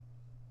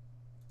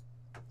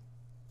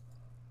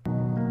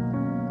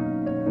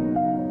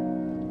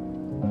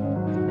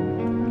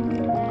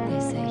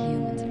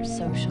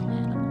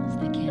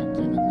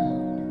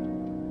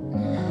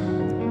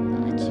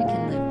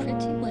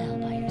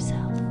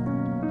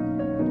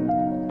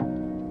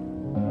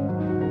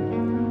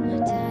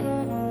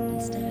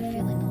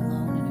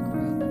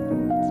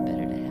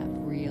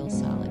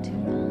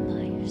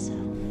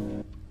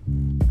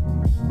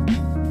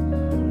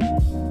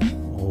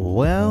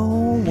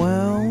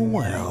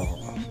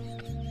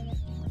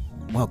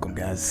Welcome,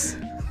 guys.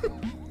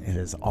 It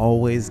is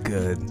always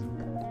good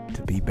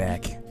to be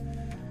back.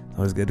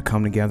 Always good to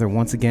come together.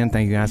 Once again,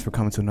 thank you guys for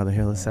coming to another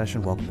Healer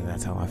session. Welcome to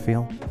That's How I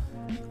Feel.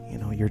 You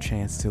know, your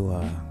chance to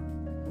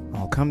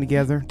all come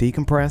together,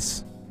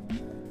 decompress,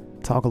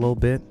 talk a little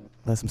bit,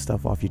 let some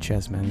stuff off your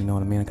chest, man. You know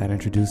what I mean? I got to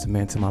introduce the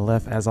man to my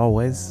left, as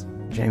always,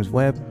 James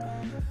Webb,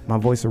 my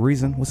voice of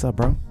reason. What's up,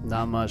 bro?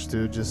 Not much,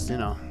 dude. Just,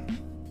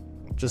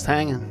 just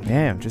hanging.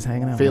 Yeah, just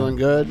hanging out. Feeling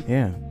good.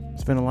 Yeah.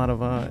 It's been a lot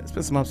of it's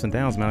been some ups and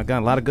downs, man. I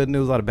got a lot of good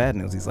news, a lot of bad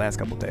news these last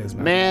couple of days,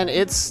 man. Man,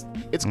 it's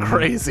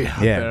crazy out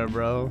there,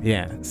 bro.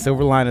 Yeah.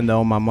 Silver lining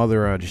though, my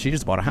mother she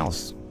just bought a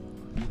house.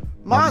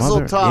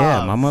 Mazel tov.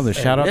 Yeah, my mother.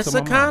 Shout out to this my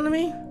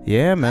economy. Mom.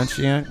 Yeah, man.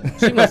 She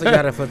must have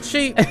got it for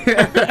cheap.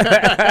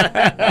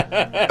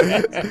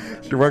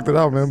 She worked it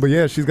out, man. But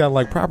yeah, she's got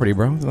like property,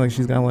 bro. Like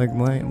she's got like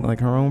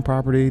her own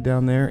property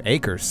down there,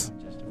 acres.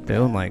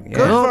 Dude, like, yeah.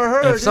 Good for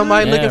her. If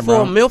somebody looking for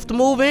bro. a MILF to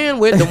move in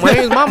with,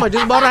 Dwayne's mama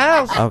just bought a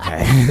house.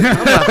 Okay.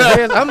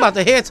 I'm about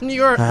to head to New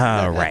York.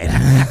 All right.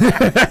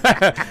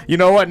 You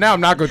know what? Now I'm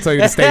not going to tell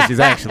you the state she's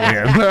actually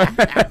in.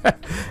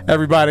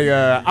 Everybody,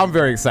 I'm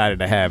very excited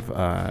to have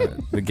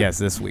the guest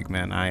this week,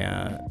 man.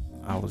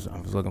 I was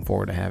looking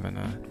forward to having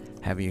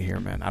you here,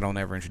 man. I don't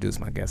ever introduce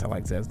my guests. I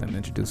like to ask them to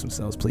introduce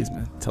themselves. Please,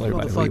 man. Tell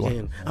everybody who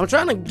you are. I'm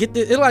trying to get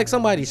this. It's like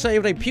somebody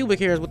shaved their pubic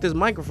hairs with this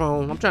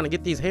microphone. I'm trying to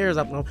get these hairs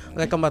up.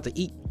 Like I'm about to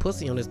eat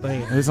pussy on this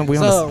thing. We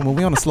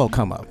on a slow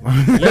come up.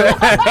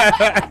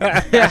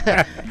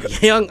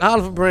 Young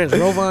Oliver Branch,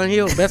 Rovaughn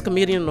Hill, best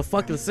comedian in the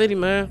fucking city,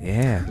 man.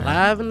 Yeah.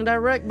 Live and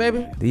direct,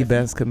 baby. The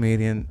best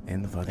comedian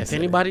in the fucking city. If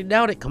anybody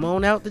doubt it, come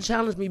on out to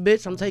challenge me,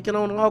 bitch. I'm taking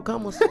on all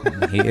comers.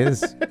 He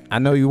is. I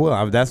know you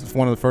will. That's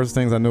one of the first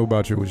things I knew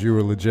about you was you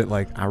were legit.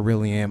 Like, I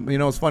really am. You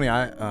know, it's funny.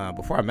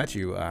 Before I met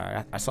you,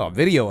 I saw a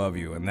video of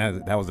you, and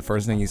that was the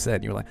first thing you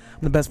said. You were like,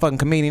 "I'm the best fucking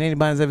comedian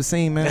anybody's ever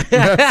seen, man."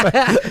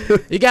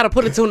 You got to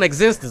put it to an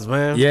existence,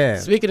 man. Yeah.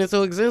 Speaking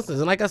into existence,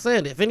 and like I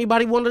said, if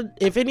anybody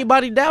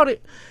doubt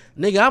it,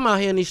 nigga, I'm out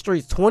here in these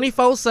streets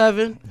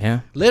 24/7. Yeah.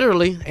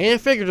 Literally and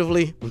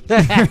figuratively.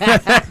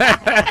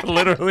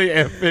 Literally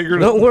and figuratively.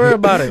 Don't worry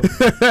about it.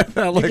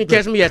 Like you can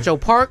catch me at your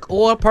park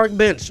or park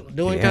bench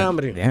doing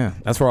comedy. Yeah,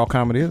 that's where all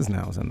comedy is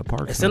now. It's in the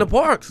parks. It's in the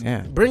parks.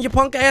 Yeah. Bring your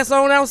punk ass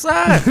on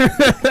outside.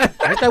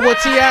 Ain't that what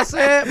T.I.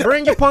 said?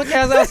 Bring your punk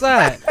ass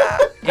outside.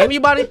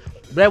 Anybody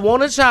that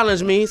want to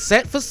challenge me,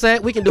 set for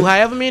set, we can do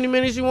however many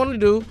minutes you want to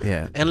do.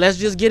 Yeah. And let's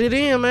just get it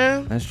in,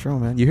 man. That's true,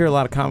 man. You hear a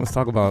lot of comics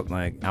talk about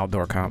like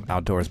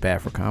outdoors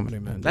bad for comedy,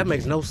 man. That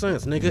makes no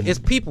sense, nigga. It's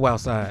people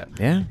outside.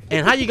 Yeah.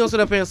 And how you gonna sit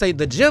up here and say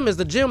the gym is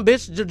the gym,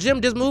 bitch? The gym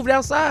just moved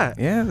outside.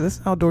 Yeah,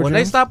 this outdoor When gyms.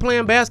 they stop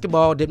playing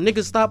basketball, did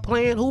niggas stop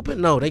playing hooping?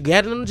 No, they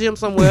gathered in the gym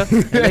somewhere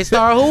and they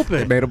start hooping.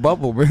 They made a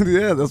bubble, man.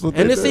 Yeah, that's what.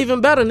 And it's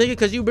even better, nigga,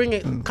 because you bring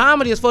it.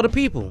 Comedy is for the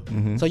people.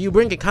 So you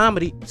bring it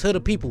comedy to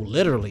the people,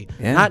 literally.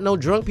 Yeah. Not no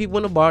drunk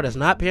people in the bar that's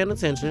not paying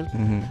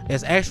attention.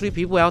 There's actually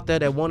people out there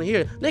that want to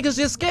hear it. Niggas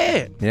just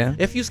scared. Yeah.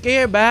 If you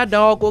scared, buy a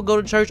dog or go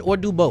to church or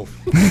do both.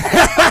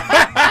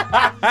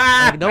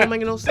 Like, don't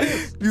make no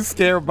sense. You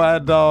scared by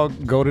a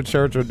dog, go to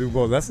church or do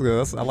both. That's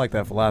good. I like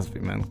that philosophy,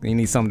 man. You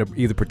need something to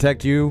either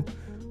protect you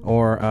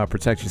or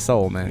protect your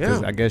soul, man.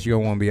 Because I guess you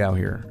don't want to be out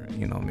here.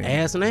 You know what I mean?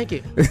 Ass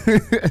naked.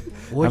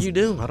 What you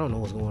do? I don't know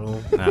what's going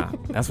on. Nah,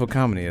 that's what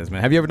comedy is,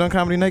 man. Have you ever done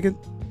comedy naked?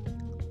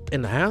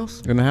 In the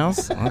house? In the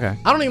house? Okay.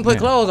 I don't even put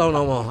clothes on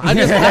no more. I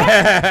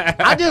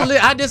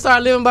just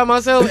started living by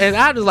myself, and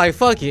I just like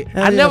fuck it.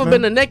 I've never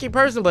been a naked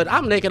person, but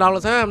I'm naked all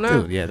the time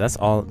now. Dude, yeah, that's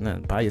all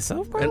by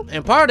yourself, bro.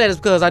 And part of that is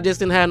because I just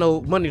didn't have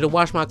no money to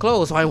wash my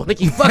clothes, so I want to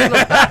keep fucking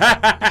them.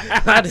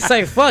 I had to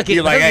say fuck it.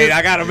 You're like, hey,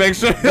 I gotta make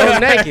sure. Go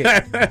naked.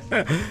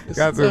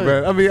 Got to,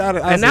 man. I mean,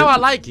 now I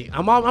like it.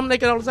 I'm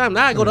naked all the time.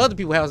 Now I go to other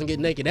people's house and get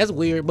naked. That's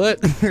weird,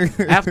 but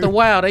after a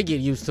while they get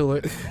used to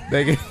it.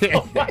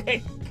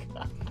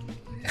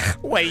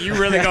 Wait, you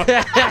really go?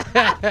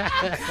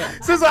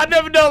 Since I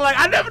never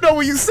know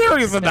when you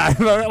serious or not.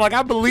 Like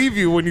I believe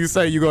you when you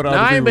say you go to.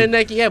 I ain't been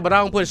naked yet, but I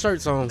don't put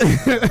shirts on.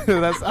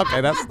 That's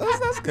okay.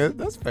 That's good.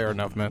 That's fair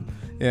enough, man.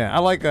 Yeah, I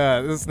like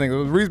this thing.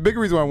 The big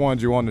reason why I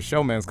wanted you on the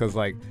show, man, is because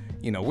like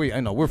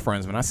we're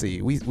friends, man.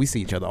 We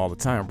see each other all the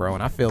time, bro.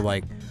 And I feel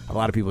like a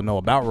lot of people know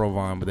about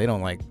Rovaughn, but they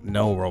don't like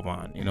know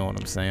Rovaughn. You know what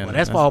I'm saying? Well,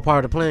 that's all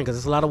part of the plan because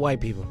it's a lot of white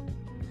people.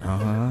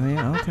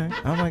 Yeah, okay.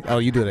 I'm like, oh,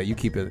 you do that. You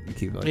keep it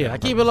like yeah, that. I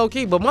keep it low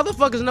key, but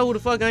motherfuckers know who the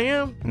fuck I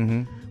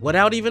am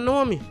without even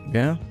knowing me.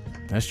 Yeah,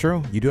 that's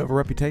true. You do have a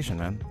reputation,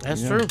 man.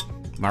 That's true.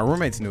 My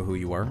roommates knew who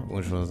you were,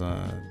 which was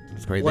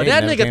crazy. Well,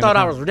 that nigga thought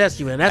I was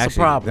rescuing. That's a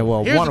problem.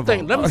 Well, here's the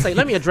thing.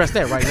 Let me address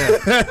that right now.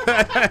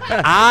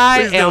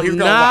 I am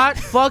not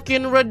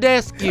fucking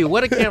Redescue.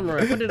 Where the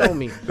camera at? Put it on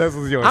me. That's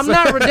what's yours. I'm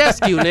not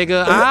Redescue,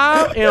 nigga.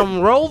 I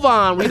am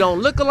Rovaughn. We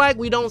don't look alike.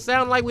 We don't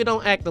sound alike. We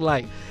don't act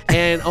alike.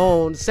 And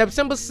on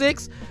September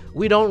 6th,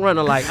 we don't run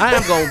alike. I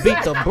am gonna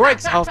beat the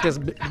brakes off this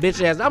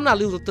bitch ass. I'm not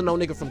losing to no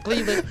nigga from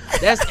Cleveland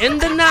that's in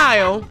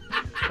denial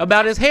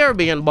about his hair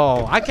being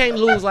bald. I can't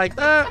lose like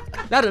that.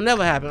 That'll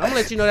never happen. I'm gonna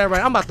let you know that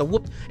right. I'm about to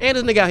whoop. And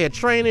this nigga out here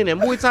training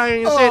and Muay Thai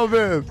and shit. Oh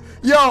man,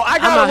 Yo, I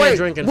I'm gotta out here wait.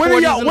 drinking When are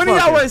 40s y'all? and When are y'all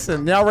fucking.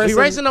 racing? Y'all racing?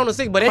 We racing on the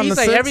 6th, but on he the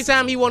say 6th? every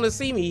time he want to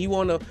see me, he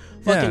want to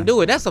fucking Yeah. do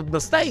it. That's a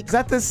mistake. Is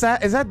that this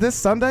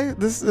Sunday?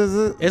 This is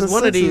it. It's the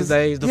one of 6th these is-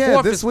 days. The yeah,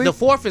 4th this is week. the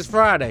 4th is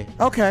Friday.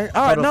 Okay.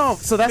 All right. the No.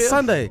 So that's 5th.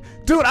 Sunday,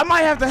 dude. I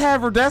might have to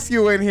have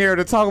Rodescu in here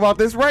to talk about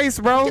this race,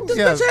 bro. Get this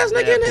Yes. bitch ass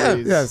nigga in Yeah, here.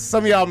 please. Yes,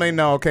 some of y'all may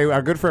know. Okay,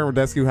 our good friend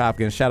Rodescu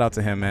Hopkins. Shout out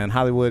to him, man.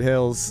 Hollywood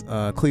Hills,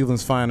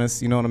 Cleveland's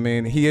finest. You know what I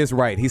mean? He is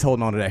right. He's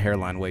holding on to that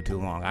hairline way too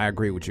long. I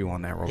agree with you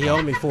on that, He Rovaughn.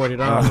 owed me $40.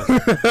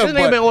 This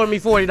nigga been ordering me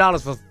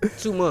 $40 for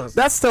 2 months.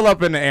 That's still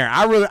up in the air.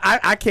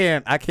 I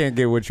can't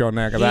get with you on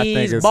that because I think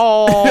He's it's bald.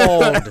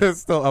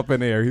 it's still up in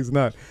the air. He's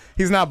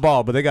not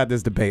bald, but they got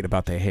this debate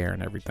about their hair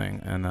and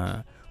everything.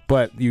 And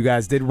but you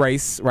guys did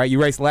race, right?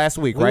 You raced last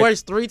week, We right?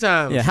 raced 3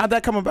 times. Yeah, how'd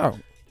that come about?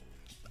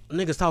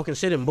 Niggas talking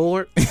shit and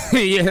bored.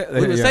 Yeah,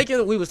 We was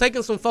yeah.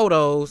 taking some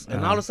photos,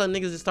 and all of a sudden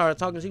niggas just started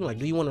talking to me like,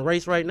 "Do you want to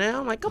race right now?"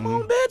 I'm like, "Come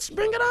on, bitch,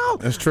 bring it on."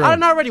 That's true. I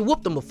done already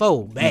whooped them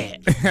before,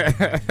 bad.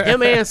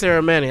 Him and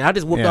Sarah Manning. I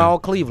just whooped Yeah. all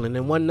Cleveland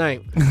in one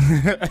night.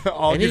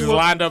 All And you he just was-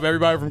 lined up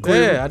everybody from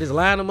Cleveland. Yeah, I just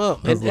lined them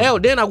up. And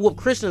then I whooped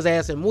Christian's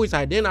ass in Muay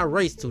Thai. Then I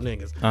raced 2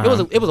 niggas.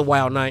 Uh-huh. It was a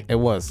wild night. It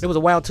was. It was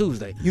a wild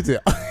Tuesday. You did.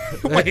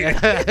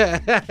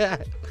 It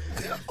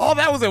Oh,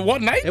 that was in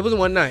one night. was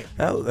one night.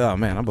 Oh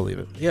man, I believe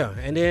it. Yeah,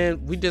 and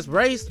then we just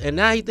raced, and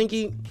now he think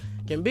he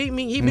can beat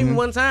me. He beat me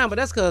one time, but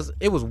that's because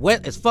it was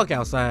wet as fuck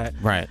outside.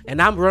 Right.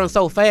 And I'm running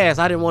so fast,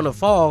 I didn't want to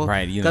fall.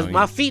 Right, you Because know,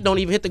 my feet don't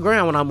even hit the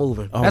ground when I'm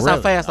moving. Oh, That's how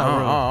really? fast I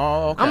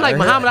run. Okay. I'm like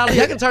Muhammad Ali.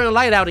 I can turn the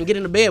light out and get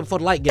in the bed before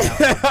the light get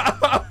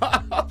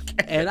out.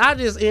 And I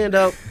just end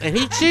up, and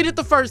he cheated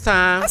the first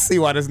time. I see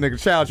why this nigga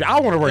challenged you. I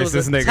want to It race was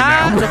this a nigga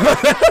tie,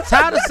 now.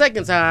 tie the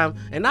second time,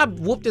 and I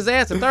whooped his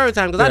ass the third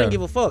time because I Yeah. didn't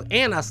give a fuck.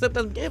 And I slipped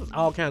up. It was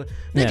all kind of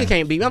nigga Yeah.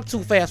 can't beat me. I'm too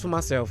fast for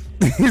myself.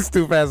 He's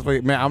too fast for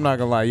you, man. I'm not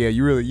gonna lie. Yeah,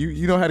 you really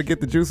you know how to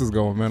get the juices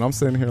going, man. I'm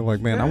sitting here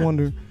like, man, I Yeah.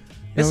 wonder.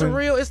 It's know the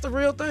what I mean?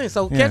 real thing.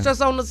 So Yeah. catch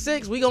us on the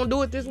 6th. We gonna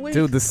do it this week.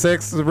 Dude, the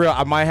 6th is real.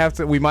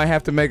 We might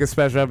have to make a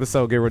special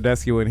episode, get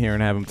Rodescu in here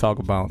and have him talk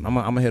about. I'm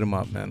gonna hit him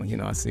up, man. You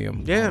know, I see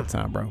him Yeah. all the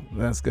time, bro.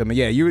 That's good, man.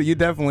 Yeah, you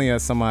definitely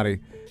somebody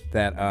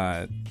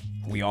that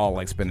we all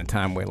like spending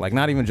time with. Like,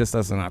 not even just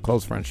us in our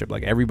close friendship.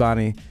 Like,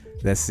 everybody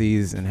that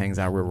sees and hangs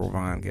out with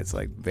Rovaughn gets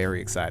like very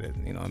excited.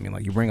 You know what I mean?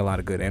 Like, you bring a lot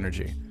of good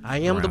energy. I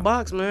am the around.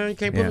 box, man. You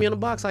can't put Yeah. me in the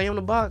box. I am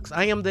the box.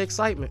 I am the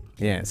excitement.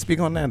 Yeah, speak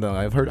on that though.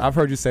 I've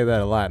heard you say that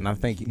a lot, and I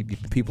think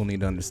people need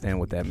to understand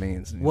what that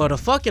means. Well, the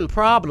fucking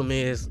problem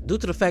is due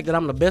to the fact that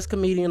I'm the best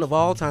comedian of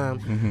all time,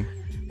 Mm-hmm.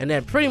 and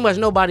that pretty much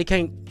nobody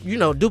can,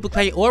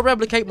 duplicate or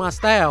replicate my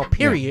style.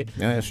 Period.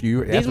 Yeah, that's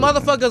you. These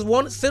motherfuckers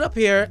want to sit up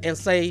here and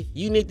say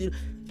you need to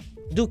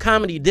do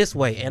comedy this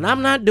way, and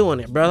I'm not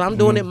doing it, bro. I'm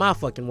doing it my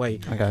fucking way.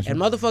 I got you. And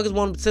motherfuckers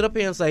want to sit up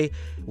here and say,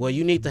 well,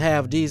 you need to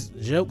have these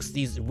jokes,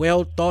 these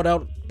well thought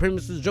out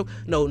premises jokes.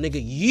 No,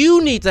 nigga,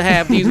 you need to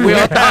have these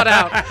well thought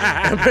out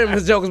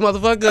premise jokes,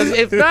 motherfuckers.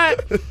 If not,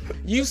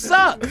 you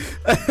suck.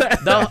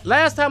 The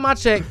last time I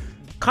checked,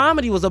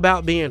 comedy was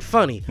about being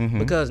funny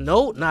because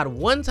not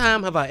one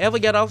time have I ever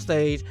got off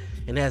stage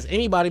and has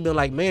anybody been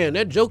like, man,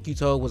 that joke you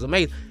told was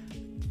amazing.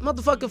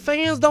 Motherfucker,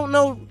 fans don't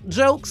know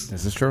jokes.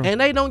 This is true.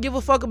 And they don't give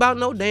a fuck about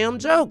no damn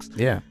jokes.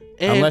 Yeah.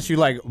 And- Unless you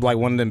like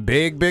one of them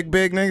big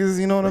niggas,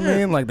 you know what I Yeah.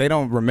 mean? Like, they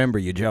don't remember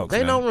your jokes. They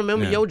man. don't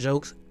remember Yeah. your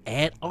jokes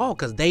at all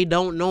because they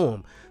don't know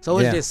them. So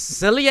it's Yeah. just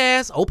silly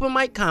ass open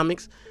mic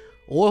comics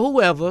or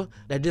whoever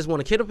that just want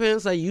to kid up here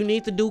and say, you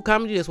need to do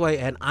comedy this way,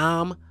 and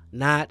I'm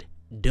not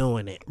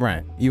doing it.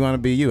 Right. You want to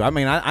be you. I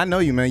mean, I know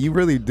you, man. You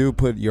really do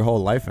put your whole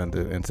life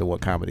into what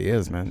comedy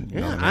is, man.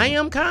 You know Yeah, what I mean?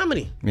 am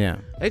comedy. Yeah.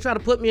 They try to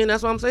put me in,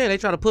 that's what I'm saying. They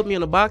try to put me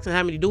in a box and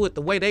have me do it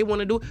the way they want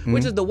to do it,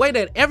 which is the way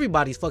that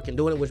everybody's fucking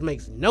doing it, which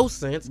makes no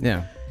sense.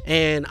 Yeah.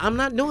 And I'm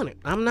not doing it.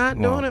 I'm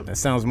not doing it. That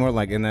sounds more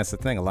like, and that's the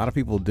thing. A lot of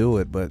people do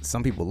it, but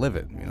some people live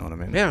it. You know what I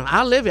mean? Yeah,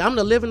 I live it. I'm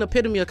the living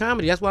epitome of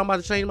comedy. That's why I'm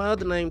about to change my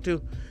other name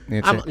too.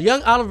 Yeah, I'm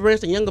young Oliver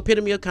Branch, the young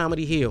epitome of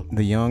comedy Hill.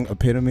 The young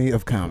epitome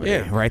of comedy.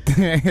 Yeah. Right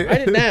there.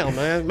 Write it down,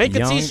 man. Make a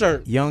Young-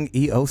 t-shirt. Young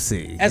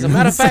EOC. As a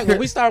matter of fact, when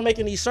we start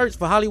making these shirts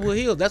for Hollywood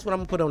Hills, that's what I'm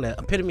gonna put on that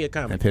epitome of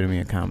comedy. Epitome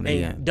of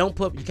comedy, And yeah.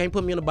 you can't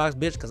put me in a box,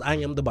 bitch, because I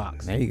am the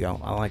box. There you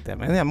go. I like that,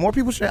 man. Yeah, more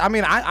people should. I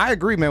mean, I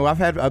agree, man. I've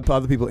had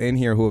other people in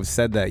here who have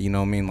said that, you know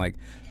what I mean? Like,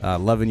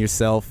 loving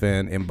yourself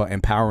and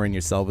empowering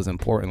yourself is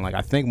important. Like,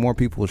 I think more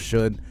people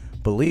should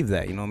believe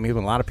that, you know what I mean?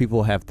 A lot of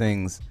people have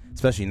things,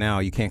 especially now,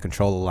 you can't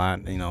control a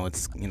lot. You know,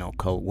 it's,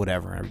 code,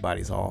 whatever.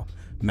 Everybody's all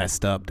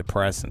messed up,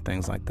 depressed, and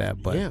things like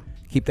that. But Yeah.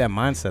 keep that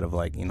mindset of,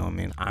 like, you know what I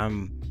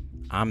mean?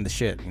 I'm the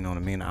shit. You know what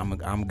I mean?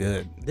 I'm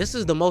good. This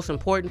is the most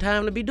important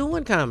time to be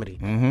doing comedy.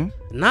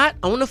 Mm-hmm. Not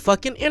on the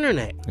fucking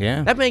internet.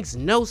 Yeah. That makes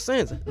no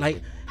sense.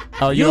 Like,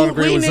 Oh, you don't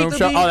agree we with need Zoom to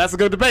show? be- Oh, that's a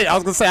good debate. I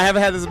was gonna say I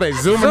haven't had this debate.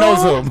 Zoom or no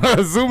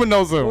Zoom? Zoom or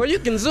no Zoom? Well, you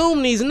can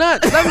zoom these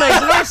nuts. That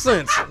makes no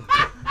sense.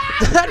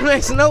 That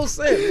makes no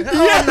sense.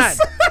 Hell Yes.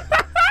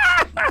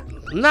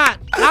 not.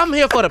 I'm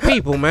here for the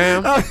people,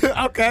 man.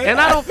 Okay. And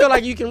I don't feel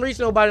like you can reach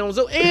nobody on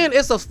Zoom. And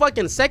it's a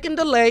fucking second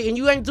delay, and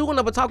you ain't doing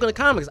nothing but talking to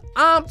comics.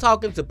 I'm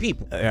talking to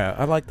people. Yeah,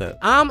 I like that.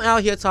 I'm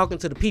out here talking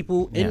to the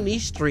people in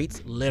these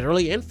streets,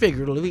 literally and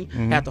figuratively.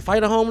 Have to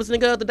fight a homeless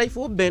nigga the other day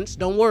for a bench.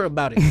 Don't worry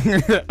about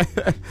it.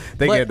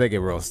 They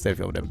get real stiff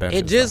over them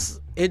benches.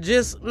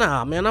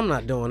 Nah, man, I'm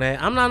not doing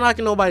that. I'm not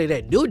knocking nobody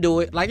that do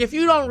it. Like, if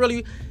you don't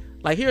really,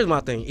 like, here's my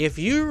thing. If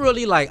you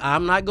really like,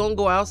 I'm not gonna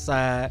go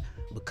outside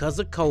because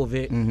of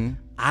COVID,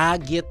 I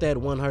get that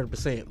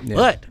 100%. Yeah.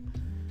 But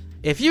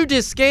if you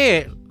just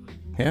scared,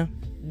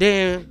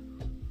 then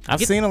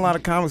I've seen a lot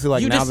of comics who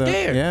like you now just that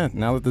scared.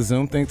 now that the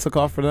Zoom thing took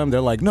off for them, they're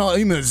like, no,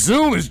 even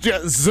Zoom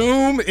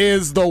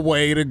is the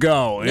way to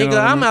go. You know nigga, what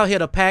I I'm mean? out here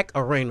to pack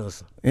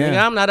arenas. Yeah.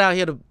 Nigga, I'm not out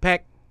here to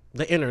pack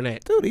the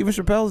internet. Dude, even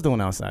Chappelle's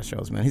doing outside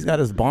shows, man. He's got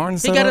his barn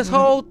set He got up, his man.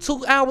 whole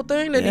 2-hour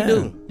thing that he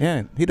do.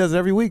 Yeah, he does it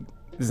every week.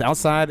 He's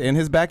outside in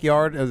his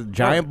backyard, a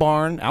giant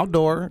barn,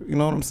 outdoor. You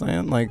know what I'm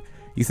saying? Like,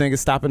 you think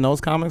it's stopping those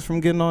comics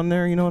from getting on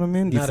there? You know what I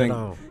mean? You Not think at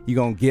all. you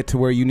gonna get to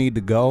where you need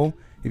to go?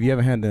 If you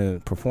ever had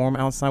to perform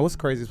outside, what's the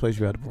craziest place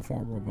you had to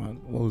perform, Rovaughn?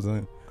 What was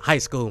that? High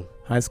school.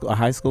 High school? A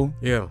high school?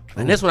 Yeah.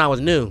 And this when I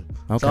was new.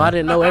 Okay. So I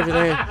didn't know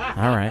everything.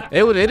 All right.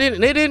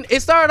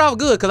 It started off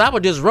good because I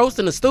was just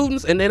roasting the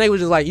students, and then they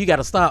was just like, you got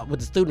to stop with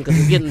the student because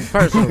it's getting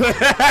personal.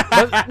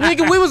 But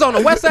nigga, we was on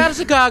the west side of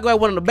Chicago at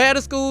one of the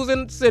baddest schools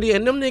in the city,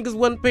 and them niggas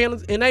wasn't paying,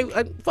 and they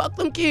fuck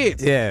them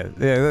kids. Yeah.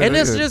 And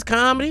it's just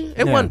comedy.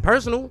 It Yeah. wasn't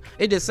personal.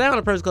 It just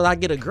sounded personal because I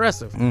get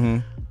aggressive.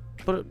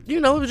 But you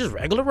know, it was just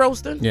regular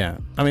roasting. Yeah,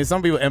 I mean,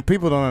 some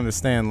people don't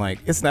understand. Like,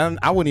 it's not.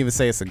 I wouldn't even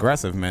say it's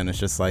aggressive, man. It's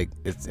just like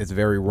it's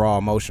very raw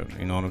emotion.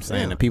 You know what I'm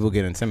saying? Yeah. And people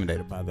get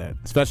intimidated by that,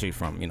 especially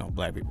from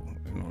black people.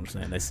 You know what I'm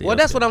saying? They see. Well,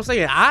 that's what I'm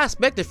saying. I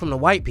expect it from the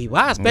white people.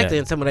 I expect to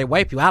intimidate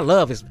white people. I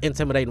love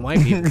intimidating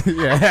white people.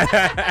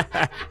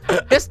 Yeah.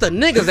 It's the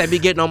niggas that be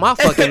getting on my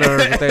fucking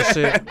nerves with that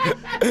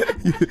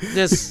shit.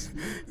 Just,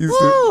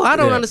 I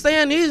don't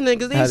understand these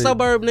niggas. These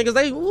suburb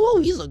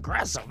niggas, he's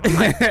aggressive. I'm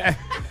like,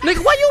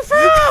 nigga, where you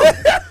from?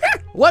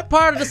 What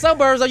part of the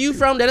suburbs are you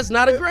from that it's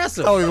not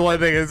aggressive? Always one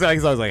thing. It's like,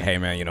 I was like, hey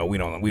man, we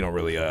don't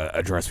really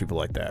address people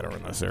like that or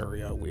in this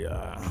area.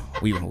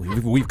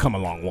 We've come a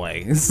long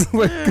way.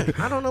 Man,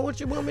 I don't know what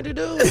you want me to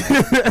do.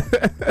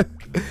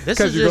 This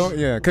Because is just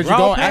you raw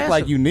don't act passion.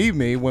 like you need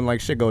me when like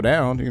shit go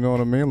down. You know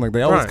what I mean? Like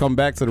they always Right. come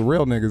back to the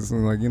real niggas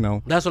and like.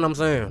 That's what I'm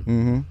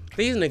saying.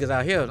 These niggas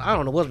out here, I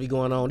don't know what's be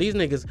going on. These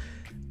niggas,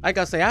 like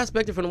I say, I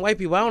expect it from the white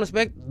people. I don't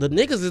expect the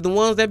niggas is the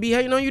ones that be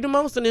hating on you the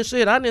most and this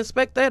shit. I didn't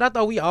expect that. I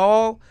thought we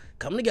all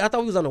come together. I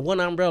thought we was under one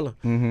umbrella.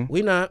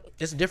 We not.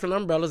 It's different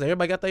umbrellas.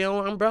 Everybody got their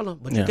own umbrella,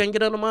 but you can't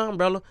get under my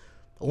umbrella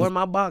or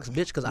my box,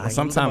 bitch. Because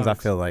Sometimes I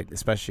feel like,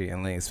 especially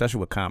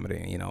with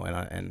comedy,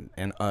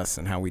 and us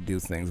and how we do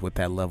things with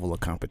that level of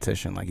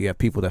competition. Like you have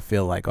people that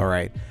feel like, all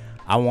right,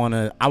 I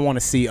wanna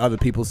see other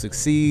people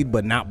succeed,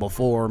 but not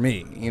before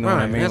me. You know what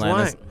I mean? That's like,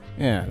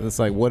 why. it's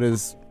like what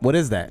is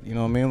that? You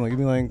know what I mean? Like you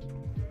be like,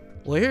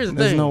 well, here's the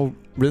there's thing.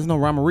 there's no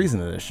rhyme or reason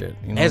to this shit.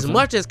 You know As what I'm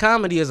much as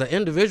comedy is an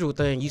individual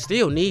thing, you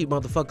still need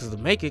motherfuckers to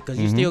make it because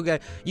you still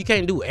got. You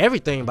can't do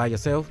everything by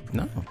yourself.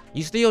 saying? No.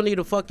 You still need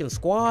a fucking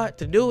squad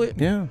to do it.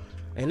 Yeah.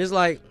 And it's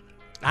like,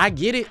 I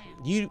get it.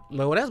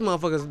 That's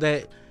motherfuckers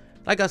that,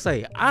 like I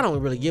say, I don't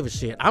really give a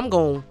shit. I'm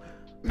going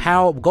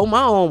to go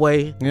my own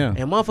way. Yeah.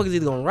 And motherfuckers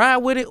either going to ride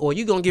with it or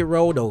you going to get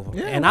rolled over.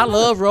 Yeah, and I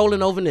love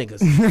rolling over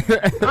niggas.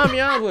 I'll be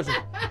honest with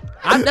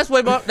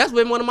you. That's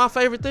been one of my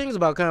favorite things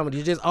about comedy.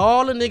 It's just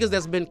all the niggas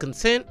that's been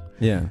content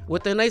Yeah.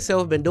 within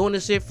themselves, been doing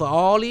this shit for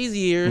all these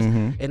years.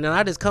 And then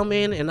I just come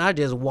in and I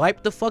just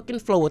wipe the fucking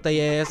floor with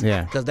their ass.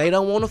 Yeah. Because they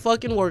don't want to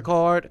fucking work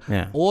hard.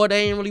 Yeah. Or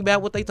they ain't really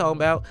about what they talking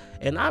about.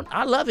 And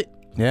I love it.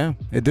 Yeah.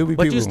 It do be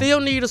But people. you still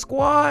need a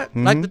squad.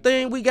 Like the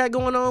thing we got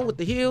going on with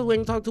the Hills. We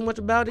ain't talk too much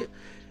about it.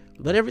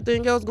 But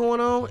everything else going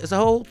on, it's a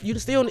whole.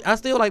 I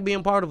still like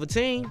being part of a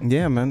team.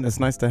 Yeah, man, it's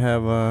nice to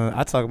have.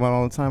 I talk about it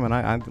all the time, and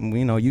I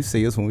you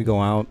see us when we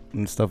go out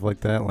and stuff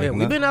like that. Like, Yeah,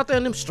 we've been out there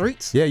in them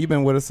streets. Yeah, you've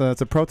been with us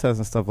to protest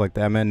and stuff like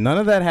that, man. None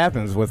of that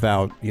happens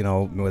without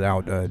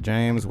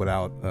James,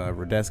 without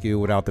Radescu,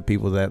 without the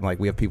people that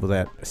we have people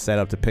that set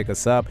up to pick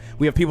us up.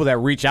 We have people that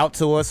reach out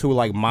to us who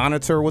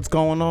monitor what's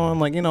going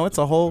on. It's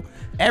a whole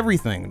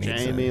everything.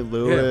 Jamie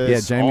Lewis,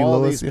 Yeah, Jamie all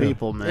Lewis, these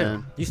people,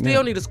 man. You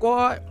still need a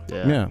squad.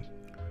 Yeah.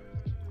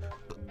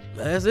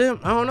 That's it.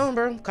 I don't know,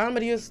 bro.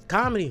 Comedy is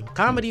comedy.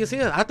 Comedy is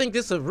here. I think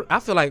I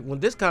feel like when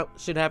this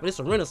shit happen, it's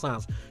a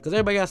renaissance because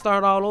everybody got to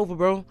start all over,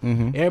 bro.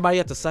 Everybody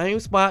at the same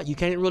spot. You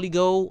can't really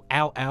go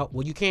out.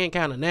 Well, you can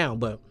kind of now,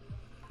 but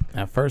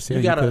At first,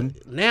 yeah,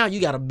 now you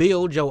gotta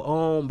build your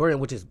own brand,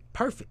 which is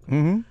perfect.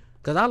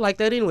 Cause I like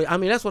that anyway. I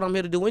mean, that's what I'm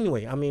here to do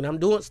anyway. I mean,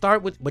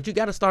 but you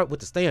gotta start with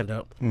the stand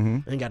up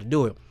and you gotta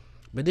do it.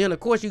 But then of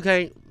course you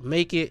can't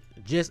make it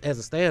just as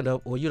a stand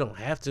up, or you don't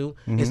have to.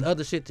 It's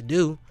other shit to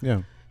do.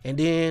 Yeah. And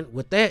then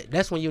with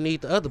that's when you need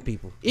the other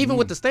people. Even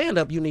with the stand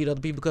up, you need other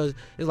people because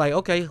it's like,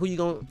 okay,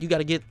 you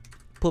gotta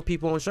put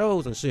people on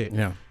shows and shit.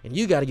 Yeah. And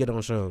you gotta get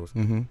on shows.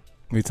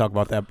 We talk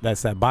about that.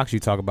 That's that box you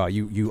talk about.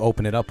 You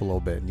open it up a little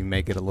bit. You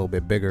make it a little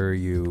bit bigger.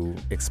 You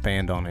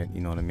expand on it.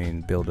 You know what I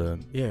mean? Build a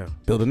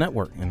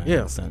network in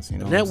a sense. You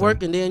know,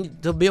 network, and then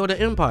to build an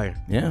empire.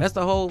 Yeah, that's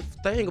the whole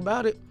thing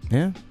about it.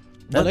 Yeah,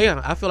 but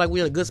I feel like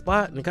we're in a good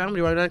spot in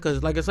comedy right now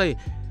because, like I say,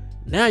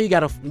 now you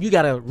gotta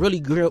really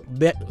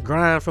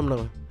grind from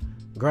the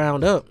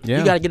ground up. Yeah,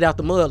 you gotta get out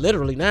the mud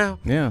literally now.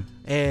 Yeah,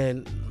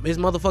 and there's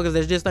motherfuckers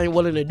that just ain't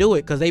willing to do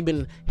it because they've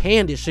been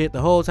handed shit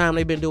the whole time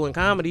they've been doing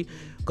comedy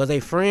because they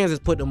friends is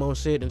putting them on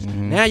shit.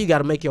 And now you got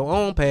to make your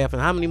own path.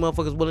 And how many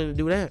motherfuckers willing to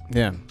do that?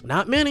 Yeah.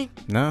 Not many.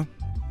 No.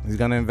 You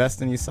got to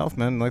invest in yourself,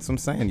 man. Like I'm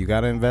saying, you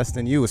got to invest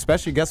in you.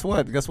 Especially, guess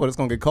what? It's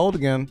going to get cold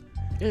again.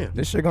 Yeah.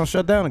 This shit going to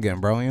shut down again,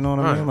 bro. You know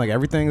what I mean? Like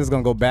everything is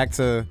going to go back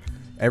to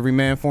every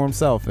man for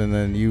himself. And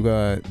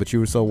then but you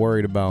were so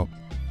worried about,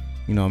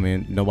 you know what I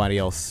mean, nobody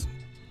else.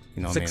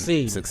 You know what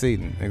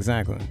succeeding.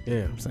 Exactly.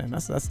 Yeah. I'm saying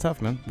that's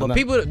tough, man. But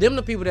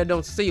the people that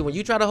don't succeed, when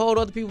you try to hold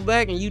other people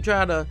back and you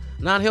try to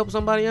not help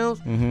somebody else,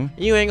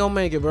 you ain't gonna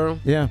make it, bro.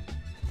 Yeah.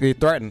 You're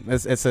threatened.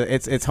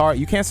 It's hard.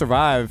 You can't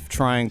survive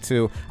trying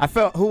to.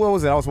 Who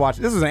was it I was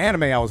watching? This was an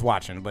anime I was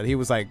watching, but he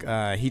was like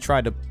he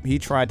tried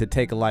to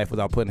take a life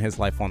without putting his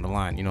life on the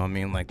line. You know what I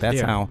mean? Like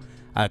that's how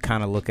I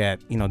kind of look at,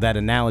 you know, that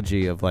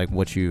analogy of like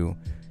what you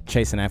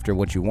chasing after,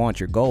 what you want,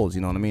 your goals.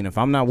 You know what I mean? If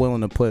I'm not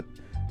willing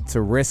to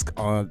risk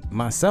on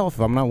myself, if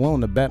I'm not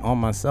willing to bet on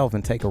myself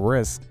and take a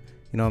risk,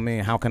 you know what I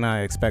mean, how can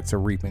I expect to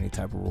reap any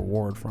type of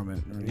reward from it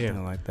or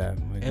anything like that?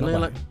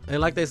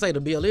 Like they say, to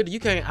be a leader,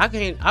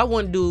 I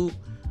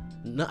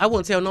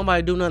wouldn't tell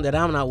nobody to do nothing that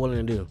I'm not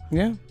willing to do.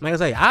 Yeah. Like I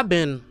say, I've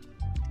been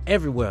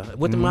everywhere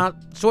within my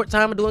short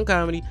time of doing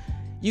comedy.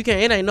 It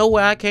ain't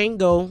nowhere I can't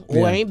go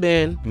or I ain't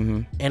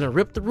been and I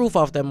rip the roof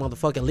off that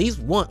motherfucker at least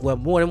once, well,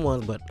 more than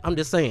once, but I'm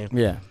just saying.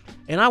 Yeah.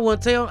 And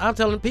I'm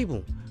telling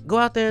people, go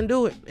out there and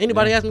do it.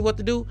 Anybody ask me what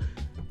to do,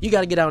 you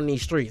got to get out in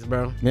these streets,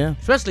 bro. Yeah.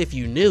 Especially if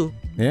you new.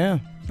 Yeah.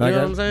 You know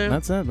what I'm saying?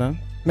 That's it, man.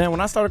 Man,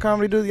 when I started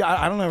comedy, dude,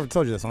 I don't ever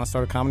told you this. When I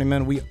started comedy,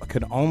 man, we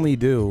could only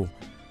do,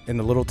 in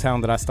the little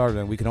town that I started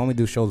in, we could only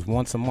do shows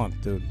once a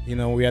month, dude. You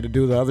know, we had to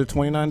do the other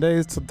 29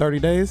 days to 30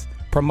 days,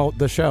 promote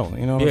the show.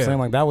 You know what I'm saying?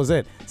 Like, that was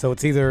it. So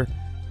it's either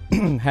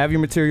have your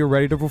material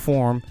ready to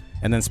perform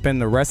and then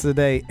spend the rest of the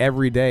day,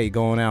 every day,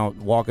 going out,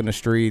 walking the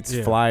streets,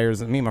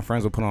 flyers. And me and my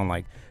friends would put on,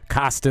 like,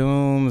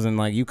 costumes and,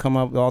 like, you come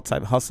up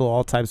with hustle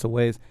all types of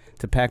ways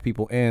to pack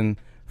people in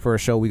for a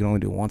show we can only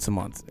do once a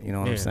month. You know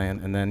what I'm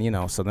saying? And then, you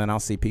know, so then I'll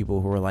see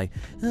people who are like,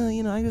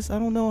 you know, I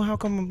don't know how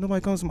come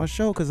nobody comes to my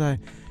show because I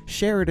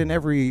share it in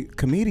every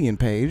comedian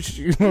page.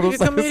 You know what I'm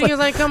saying?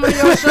 Comedians ain't coming to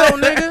your show,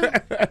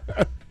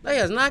 nigga. They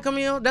is not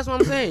coming here. That's what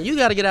I'm saying. You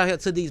got to get out here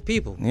to these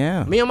people.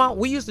 Yeah. Me and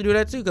we used to do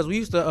that too because we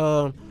used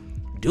to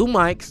do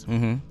mics.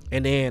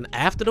 And then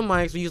after the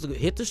mics, we used to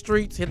hit the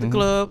streets, hit the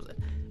clubs,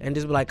 and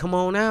just be like, come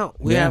on out.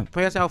 We have to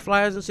pass out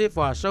flyers and shit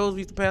for our shows. We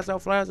used to pass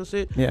out flyers and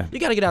shit. Yeah. You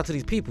got to get out to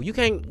these people. You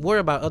can't worry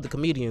about other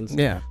comedians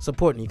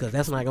supporting you because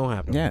that's not going to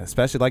happen. Yeah,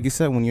 especially like you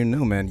said, when you're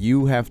new, man,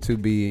 you have to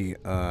be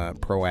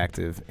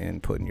proactive in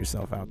putting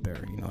yourself out there.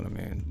 You know what I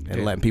mean?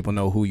 And letting people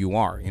know who you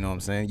are. You know what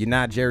I'm saying? You're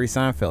not Jerry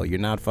Seinfeld. You're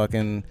not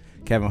fucking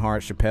Kevin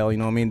Hart, Chappelle. You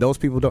know what I mean? Those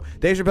people don't.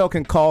 Dave Chappelle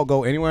can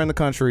go anywhere in the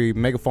country,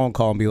 make a phone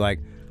call and be like,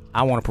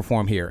 I want to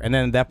perform here, and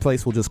then that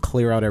place will just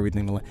clear out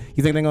everything.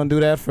 You think they're gonna do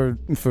that for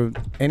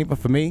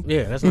me?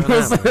 Yeah, that's not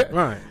happening.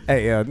 Right.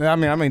 Hey, I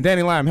mean,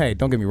 Danny Lime. Hey,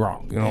 don't get me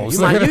wrong. You know, you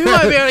might be able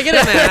to get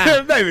in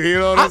there. Maybe, you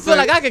know what I feel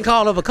like I can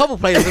call up a couple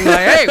places and be like,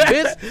 hey,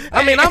 bitch.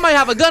 I mean, I might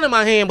have a gun in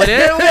my hand, but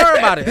don't worry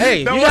about it. Hey,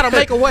 you gotta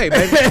make a way,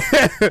 baby.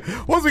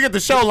 Once we get the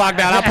show locked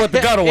down, I put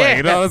the gun away.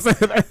 You know what I'm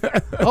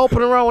saying?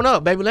 Open and rolling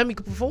up, baby. Let me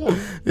perform.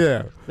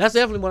 Yeah. That's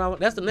definitely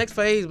that's the next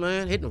phase,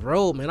 man. Hitting the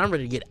road, man. I'm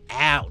ready to get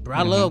out, bro.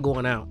 I love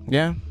going out.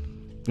 Yeah.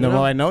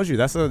 Nobody knows you.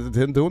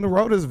 Doing the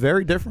road is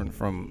very different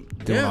from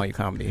doing all your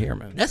comedy here,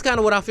 man. That's kind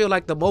of what I feel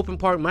like the open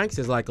park mics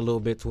is like a little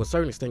bit to a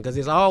certain extent because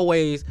it's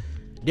always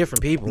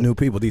different people. New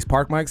people. These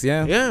park mics,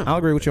 yeah. I'll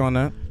agree with you on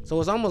that. So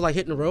it's almost like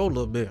hitting the road a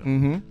little bit.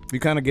 You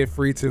kind of get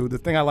free to. The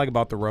thing I like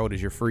about the road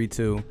is you're free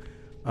to,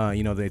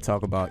 you know, they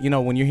talk about, you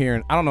know, when you're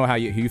hearing, I don't know how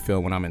you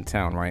feel when I'm in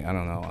town, right? I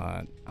don't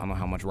know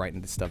how much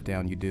writing this stuff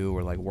down you do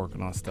or like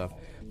working on stuff.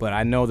 But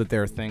I know that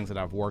there are things that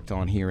I've worked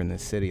on here in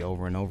this city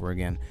over and over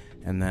again.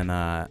 And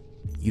then,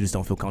 you just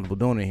don't feel comfortable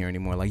doing it here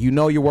anymore. Like, you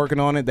know you're working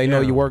on it. They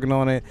know you're working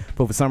on it.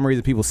 But for some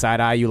reason, people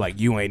side-eye you like,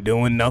 you ain't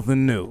doing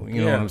nothing new.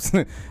 You know what I'm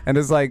saying? And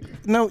it's like,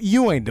 no,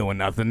 you ain't doing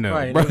nothing new.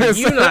 Right.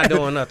 You're not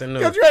doing nothing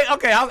new.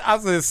 Okay, I'll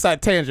say a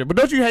side tangent. But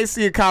don't you hate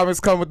seeing comics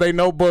come with their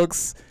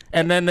notebooks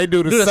and then they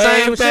do the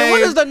same thing? Shit.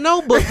 What is the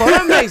notebook for?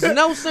 That makes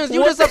no sense.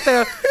 You just up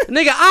there,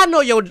 nigga, I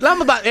know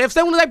if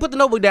someone they put the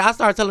notebook there, I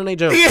start telling they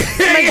jokes.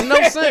 It makes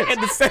no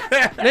sense.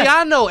 Nigga,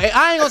 I know.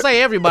 I ain't gonna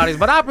say everybody's,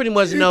 but I pretty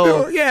much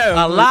know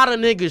a lot of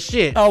niggas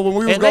shit. Oh, when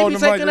we was going to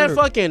they be taking that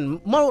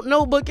fucking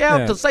notebook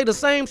out to say the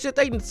same shit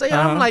they didn't say.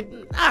 I'm like,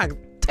 nah,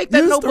 take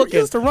that notebook. You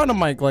used to run a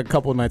mic like a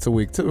couple of nights a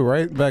week too,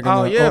 right? Back in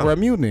over at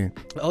Mutiny.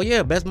 Oh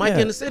yeah, best mic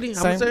in the city.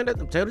 I'm saying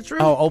that. Tell the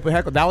truth. Oh, open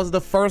heckle. That was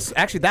the first.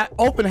 Actually, that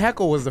open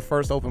heckle was the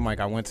first open mic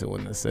I went to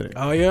in the city.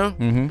 Oh yeah.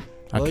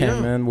 I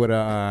came in with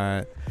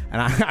a,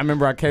 and I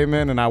remember I came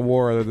in and I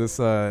wore this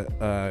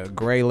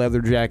gray leather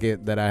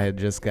jacket that I had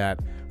just got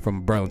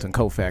from Burlington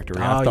Coat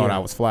Factory. I thought I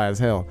was fly as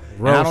hell.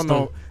 And I don't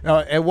know.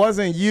 It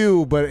wasn't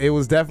you, but it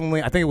was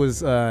definitely, I think it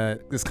was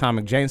this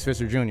comic, James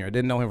Fisher Jr. I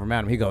didn't know him from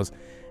Adam. He goes,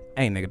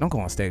 hey, nigga, don't go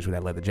on stage with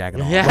that leather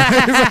jacket on.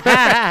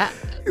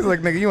 He's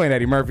like, nigga, you ain't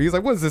Eddie Murphy. He's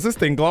like, what is this? This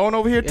thing glowing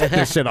over here? Take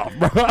this shit off,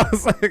 bro. I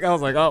was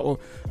like, oh, well,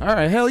 all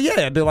right, hell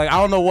yeah, dude. Like,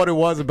 I don't know what it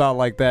was about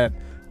like that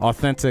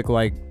authentic,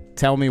 like,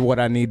 tell me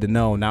what I need to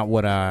know, not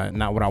what I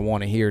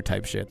want to hear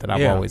type shit that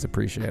I've always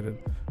appreciated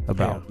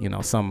about, you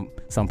know, some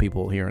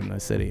people here in the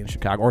city in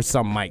Chicago, or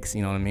some mics,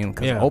 you know what I mean?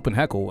 Because open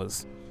heckle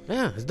was...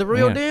 Yeah, it's the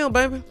real deal,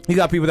 baby. You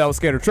got people that was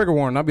scared of trigger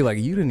warning. I'd be like,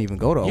 you didn't even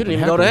go to open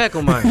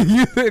heckle, Mike.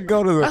 You didn't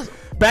go to the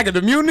back at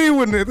the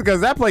Mutiny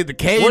because that played the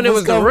cave. When it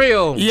was the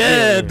real.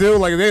 Yeah, dude.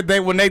 Like they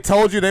when they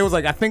told you, they was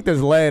like, I think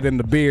there's lead in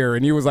the beer,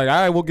 and you was like, all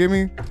right, well, give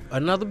me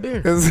another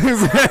beer. If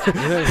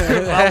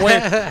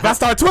I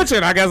start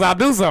twitching, I guess I'll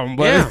do something.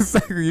 But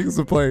you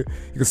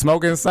can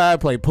smoke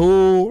inside, play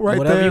pool right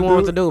whatever there. You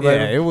want to do,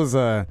 baby. Yeah, it was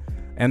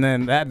and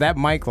then that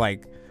mic,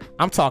 like,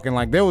 I'm talking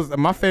like there was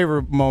my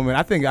favorite moment.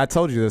 I think I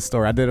told you this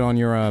story. I did it on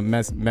your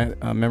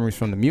memories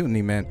from the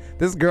Mutiny, man.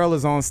 This girl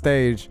is on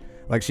stage,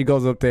 like she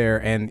goes up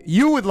there, and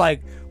you would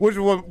like, which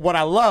was what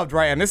I loved,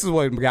 right? And this is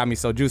what got me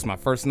so juiced. My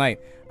first night,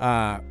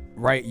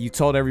 right? You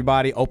told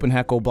everybody open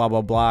heckle, blah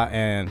blah blah,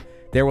 and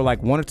there were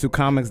like one or two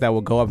comics that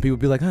would go up, and people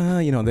would be like,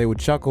 you know, they would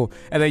chuckle,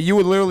 and then you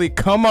would literally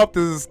come up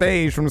to the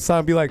stage from the side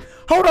and be like,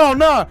 hold on,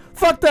 nah,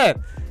 fuck that.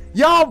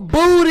 Y'all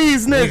boo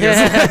these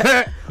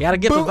niggas. You gotta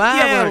get the vibe.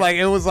 Yeah, like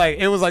it was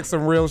like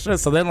some real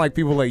shit. So then like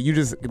people like you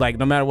just like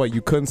no matter what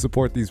you couldn't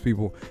support these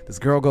people. This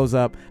girl goes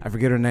up, I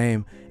forget her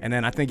name, and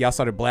then I think y'all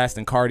started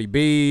blasting Cardi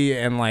B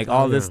and like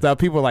all this stuff.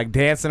 People were like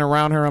dancing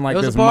around her and like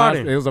this party.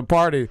 It was a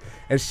party,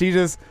 and she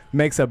just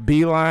makes a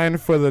beeline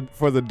for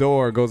the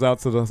door, goes out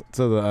to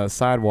the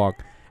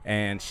sidewalk.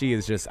 And she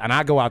is just, and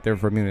I go out there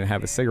for a minute and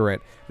have a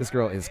cigarette. This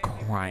girl is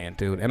crying,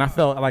 dude. And I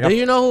felt like, do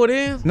you know who it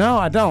is? No,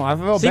 I don't. I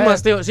felt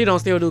bad. She don't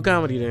still do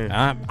comedy then.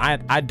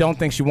 I don't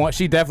think she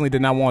definitely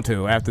did not want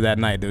to after that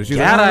night, dude. She's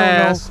like,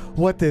 I don't know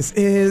what this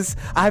is.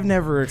 I've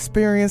never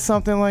experienced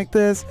something like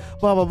this.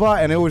 Blah blah blah.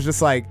 And it was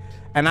just like,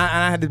 and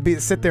I had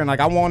to sit there and like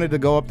I wanted to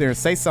go up there and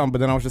say something, but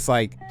then I was just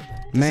like,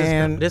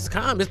 man, this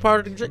part of the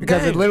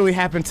because game. it literally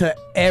happened to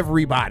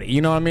everybody.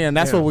 You know what I mean? And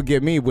that's what would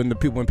get me when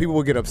people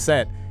would get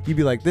upset. You'd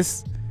be like,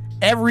 this.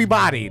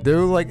 Everybody,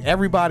 dude, like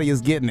everybody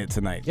is getting it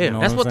tonight. Yeah, you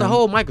know that's what I'm the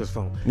whole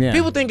microphone. Yeah.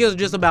 People think it's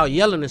just about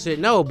yelling and shit.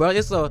 No, bro,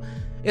 I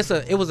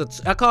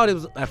called it,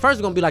 at first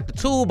it's gonna be like the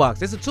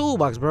toolbox. It's a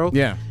toolbox, bro.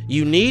 Yeah.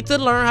 You need to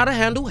learn how to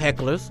handle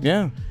hecklers.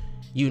 Yeah.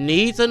 You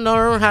need to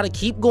learn how to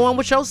keep going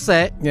with your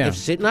set. Yeah. If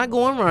shit not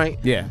going right.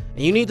 Yeah.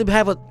 And you need to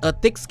have a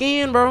thick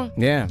skin, bro.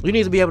 Yeah. You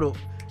need to be able to,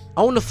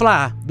 on the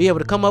fly, be able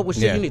to come up with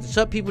shit. Yeah. You need to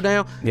shut people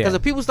down. Yeah. Because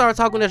if people start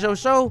talking at your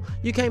show,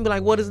 you can't be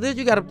like, what is this?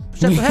 You gotta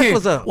shut the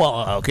hecklers up.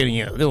 Well, can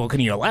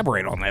you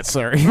elaborate on that,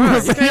 sir?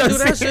 Right, you can't do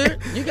that shit.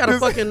 You gotta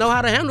fucking know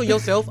how to handle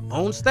yourself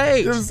on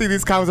stage. You ever see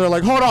these comments that are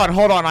like, hold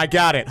on, I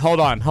got it. Hold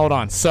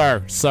on,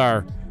 sir,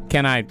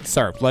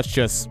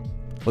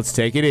 let's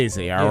take it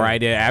easy, all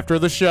right? After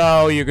the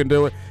show, you can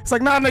do it. It's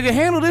like, nah, nigga,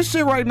 handle this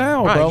shit right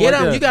now, right, bro. Get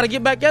like, them. You gotta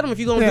get back at them if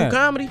you gonna do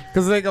comedy.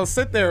 Because they gonna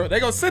sit there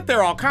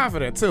all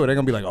confident too. They're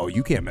gonna be like, oh,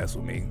 you can't mess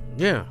with me.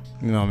 Yeah.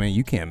 You know what I mean?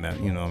 You can't mess,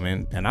 you know what I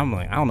mean? And I'm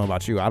like, I don't know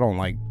about you. I don't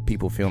like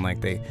people feeling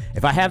like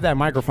if I have that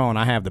microphone,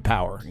 I have the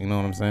power. You know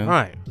what I'm saying?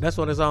 Right. That's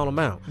what it's all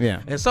about.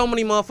 Yeah. And so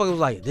many motherfuckers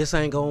like, this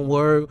ain't gonna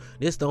work.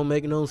 This don't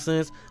make no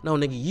sense. No,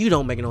 nigga, you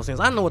don't make no sense.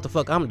 I know what the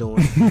fuck I'm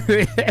doing.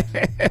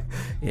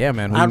 Yeah,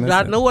 man.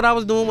 I know what I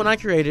was doing when I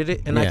created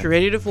it, and I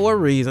created it for a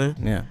reason.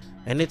 Yeah.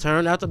 And it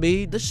turned out to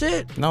be the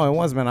shit. No, it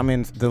was, man. I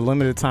mean, the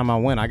limited time I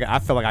went, I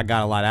felt like I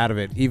got a lot out of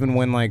it. Even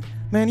when, like,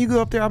 man, you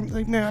go up there, I'm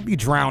like, man, I'd be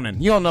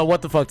drowning. You don't know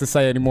what the fuck to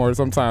say anymore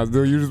sometimes,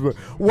 dude. You just,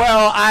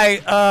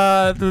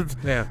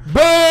 yeah.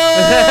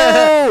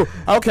 Boo!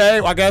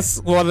 Okay, well, I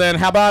guess, well, then,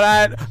 how about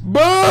that? Boo!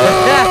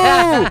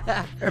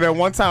 And then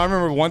I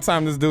remember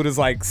this dude is,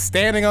 like,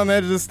 standing on the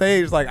edge of the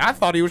stage. Like, I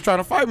thought he was trying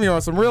to fight me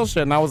on some real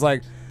shit. And I was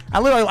like,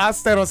 I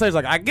stand on stage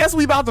like, I guess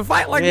we about to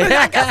fight. Like, nigga,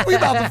 I guess we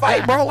about to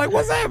fight, bro. Like,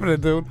 what's happening,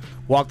 dude?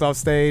 Walked off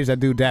stage. That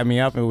dude dapped me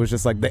up. And it was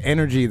just like the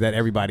energy that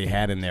everybody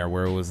had in there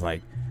where it was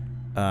like,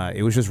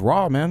 it was just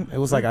raw, man. It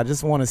was like, I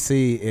just want to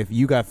see if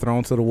you got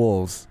thrown to the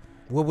wolves.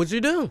 What would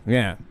you do?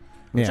 Yeah.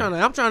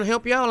 I'm trying to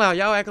help y'all out.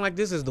 Y'all acting like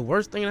this is the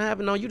worst thing that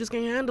happened. No, you just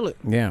can't handle it.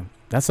 Yeah.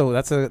 I've seen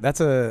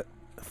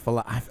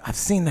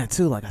that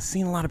too. Like, I've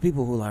seen a lot of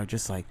people who are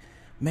just like,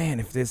 man,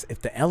 if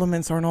the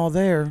elements aren't all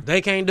there,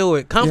 they can't do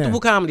it. Comfortable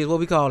comedy is what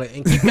we call it.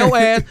 And keep your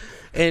ass.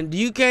 And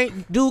you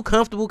can't do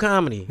comfortable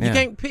comedy. You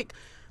can't pick.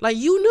 Like,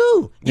 you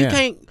knew. You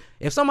can't.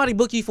 If somebody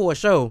book you for a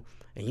show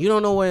and you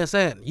don't know where it's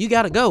at, you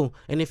got to go.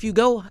 And if you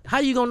go, how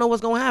you going to know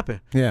what's going to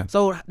happen? Yeah.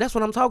 So that's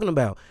what I'm talking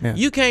about. Yeah.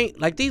 You can't,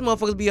 like, these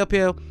motherfuckers be up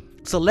here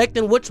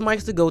selecting which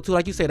mics to go to.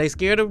 Like you said, they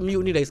scared of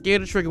Mutiny, they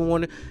scared of Trigger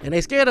Warning, and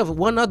they scared of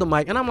one other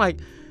mic. And I'm like,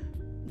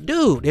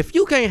 dude, if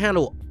you can't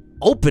handle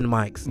open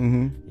mics,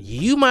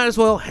 you might as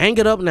well hang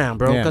it up now,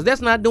 bro, because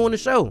that's not doing the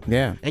show.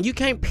 Yeah. And you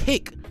can't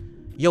pick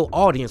your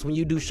audience when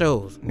you do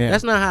shows. Yeah.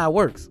 That's not how it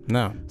works.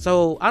 No.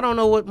 So I don't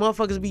know what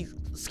motherfuckers be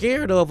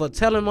scared of or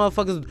telling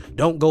motherfuckers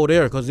don't go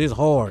there because it's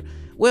hard.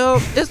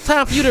 Well, it's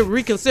time for you to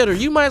reconsider.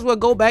 You might as well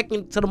go back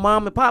into the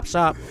mom and pop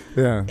shop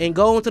and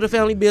go into the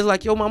family business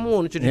like your mama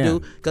wanted you to do,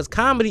 because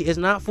comedy is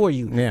not for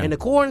you. Yeah. And the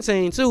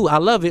quarantine too, I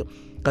love it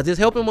because it's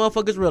helping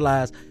motherfuckers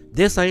realize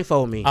this ain't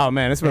for me. Oh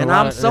man, it's been and a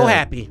lot I'm so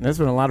happy. There's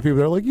been a lot of people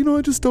that are like,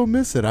 I just don't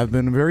miss it. I've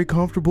been very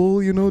comfortable,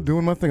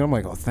 doing my thing. I'm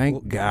like, oh,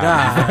 thank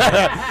God.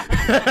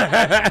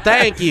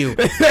 Thank you.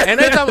 And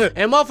they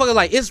and motherfuckers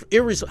like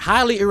it's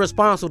highly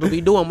irresponsible to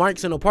be doing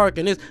mics in the park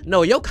and this.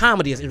 No, your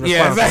comedy is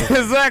irresponsible.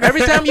 Yeah, exactly.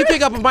 Every time you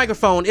pick up a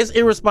microphone, it's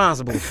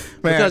irresponsible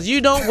because you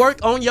don't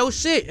work on your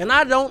shit, and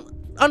I don't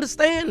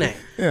understand that.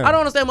 Yeah. I don't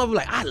understand motherfuckers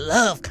like I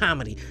love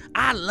comedy.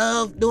 I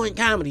love doing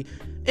comedy,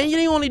 and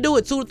you only do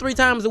it 2 to 3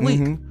 times a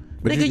week.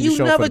 But Nigga, you you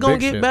show never for the gonna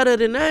big get shit. better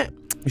than that.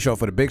 You show up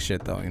for the big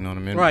shit though, you know what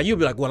I mean? Right, you'll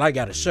be like, well, I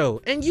got a show.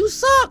 And you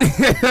suck.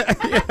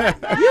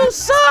 You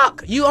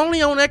suck. You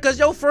only on that because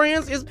your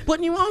friends is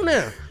putting you on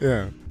there.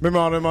 Yeah. Remember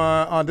on them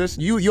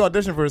audition? You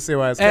auditioned for the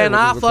CYSK. And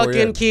I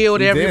fucking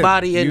killed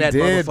everybody in that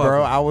did, motherfucker.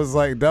 Bro. I was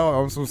like, dog, I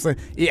was so saying.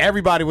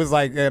 Everybody was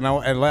like, and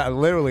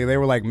literally they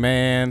were like,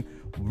 man,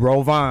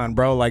 Rovaughn,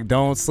 bro, like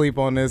don't sleep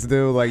on this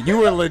dude. Like you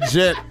were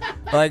legit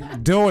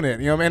like doing it.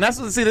 You know what I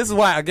mean? This is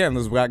why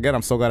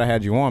I'm so glad I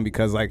had you on,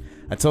 because like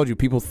I told you,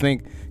 people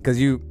think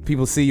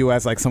people see you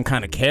as like some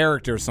kind of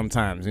character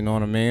sometimes, you know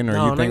what I mean? Or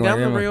No, you think nigga, like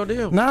I'm the real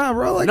deal. Nah,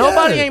 bro, like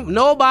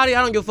nobody,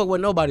 I don't give a fuck what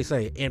nobody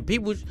say. And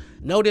people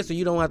know this, so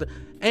you don't have to.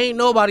 Ain't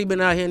nobody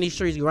been out here in these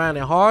streets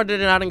grinding harder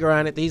than I done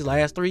grinded these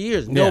last 3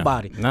 years.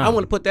 Nobody. No. I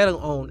want to put that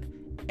on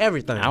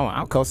everything.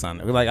 I'll co-sign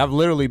it. Like I've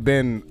literally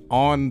been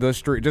on the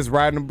street just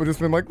riding, but just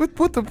been like, what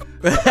the?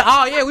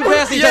 Oh yeah, we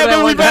passed each other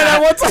that one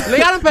time. Nigga,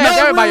 I done passed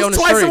everybody on the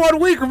twice street. in 1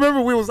 week.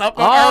 Remember we was up.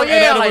 Oh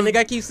yeah, like nigga,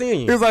 I keep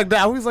seeing you. He was like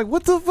that. He was like,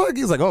 what the fuck?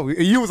 He was like, oh,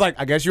 you was like,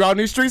 I guess you out in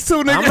these streets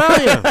too, nigga. I'm out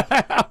here.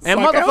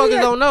 And like,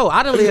 motherfuckers don't know.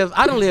 I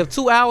done live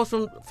 2 hours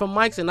from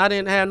Mike's, and I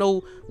didn't have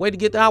no way to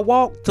get there. I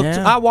walked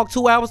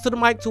 2 hours to the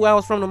mic, 2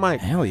 hours from the mic.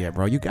 Hell yeah,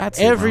 bro, you got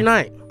to every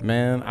night.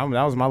 Man,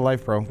 that was my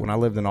life, bro. When I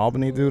lived in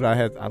Albany, dude,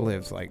 I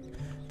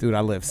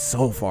lived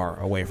so far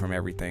away from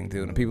everything,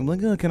 dude. And people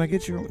like, can I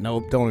get you?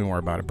 Nope, don't even worry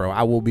about it, bro.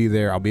 I will be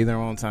there. I'll be there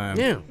on time.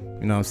 Yeah.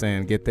 You know what I'm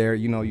saying? Get there.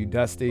 You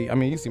dusty. I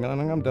mean, you see me.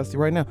 I'm dusty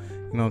right now. You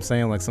know what I'm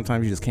saying? Like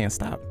sometimes you just can't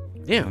stop.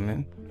 Yeah. You know what I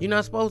mean? You're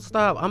not supposed to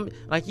stop. I'm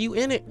like, you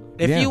in it.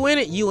 If Yeah. you in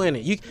it, you in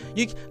it. You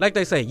like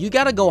they say, you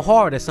gotta go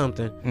hard at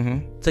something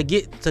to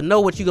get to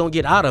know what you gonna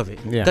get out of it.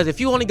 Yeah. Because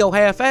if you only go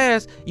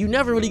half-ass, you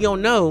never really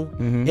gonna know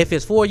if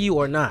it's for you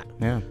or not.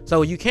 Yeah.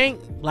 So you can't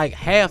like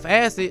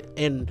half-ass it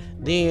and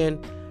then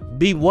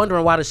be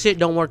wondering why the shit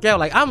don't work out.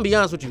 Like I'm gonna be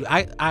honest with you,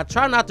 I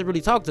try not to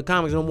really talk to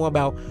comics no more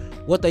about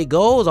what their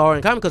goals are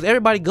in comedy, because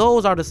everybody's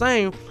goals are the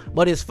same.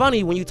 But it's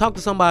funny when you talk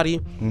to somebody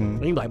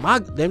and you be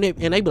like they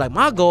be like,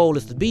 my goal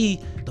is to be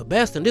the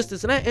best and this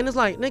and that, and it's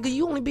like, nigga,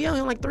 you only be out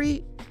here like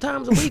 3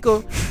 times a week,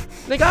 or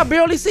nigga, I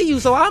barely see you.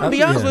 So I'm gonna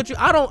be honest with you,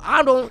 I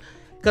don't,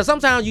 because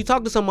sometimes you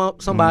talk to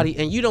somebody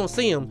and you don't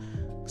see them.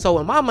 So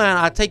in my mind,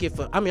 I don't take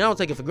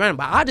it for granted,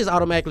 but I just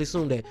automatically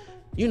assume that,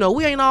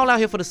 we ain't all out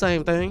here for the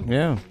same thing.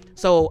 Yeah.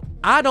 So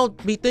I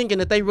don't be thinking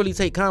that they really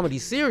take comedy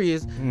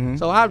serious.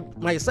 So I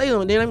might say them,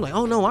 and then I'm like,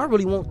 oh no, I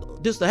really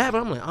want this to happen.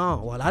 I'm like,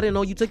 oh well, I didn't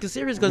know you took it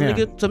serious, because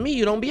nigga, to me,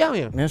 you don't be out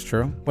here. That's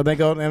true. But they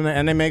go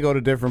and they may go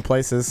to different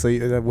places,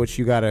 so which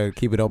you gotta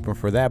keep it open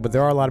for that. But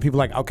there are a lot of people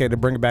like, okay, to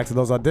bring it back to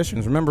those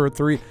auditions. Remember,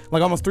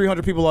 almost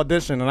 300 people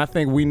auditioned, and I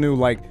think we knew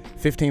like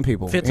 15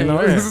 people. 15. You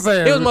know? It was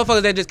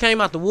motherfuckers that just came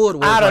out the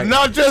woodwork. Out of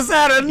nowhere.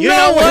 You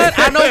know what?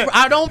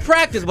 I don't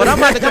practice, but I'm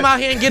about to come out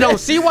here and get on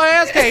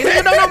CYSK.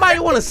 Nigga, don't nobody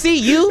want to see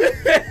you.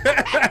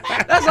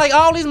 That's like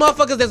all these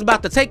motherfuckers that's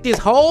about to take this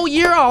whole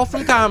year off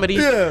from comedy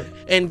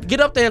and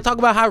get up there and talk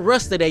about how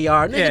rusty they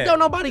are. Nigga, don't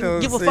nobody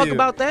give a fuck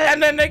about that.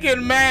 And then they get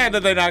mad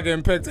that they're not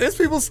getting picked. It's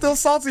people still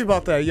salty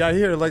about that. Yeah, I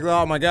hear like,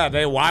 oh my God,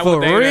 why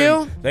would they? For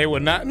real? They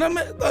would not. No,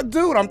 man,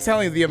 dude, I'm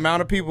telling you, the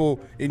amount of people,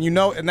 and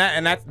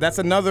that's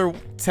another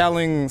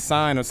telling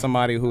sign of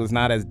somebody who is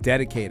not as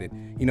dedicated.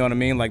 You know what I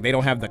mean? Like they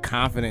don't have the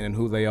confidence in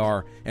who they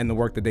are and the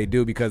work that they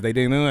do, because they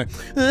didn't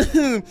they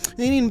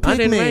didn't pick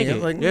me. Make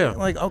it.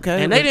 Like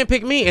okay. And they didn't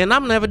pick me, and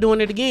I'm never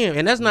doing it again.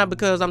 And that's not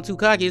because I'm too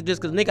cocky. It's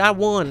just because, nigga, I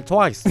won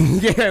twice.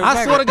 Exactly.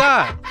 I swear to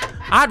God.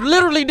 I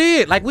literally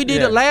did. Like we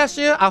did it last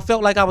year. I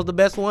felt like I was the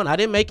best one. I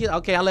didn't make it.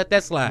 Okay, I let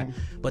that slide.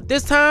 But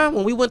this time,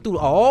 when we went through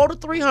all the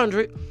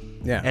 300,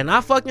 and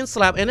I fucking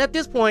slapped. And at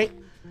this point,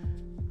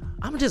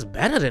 I'm just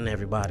better than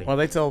everybody. Well,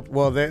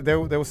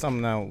 there was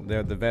something now.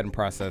 The vetting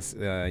process.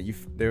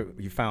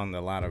 You found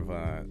a lot of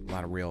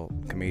real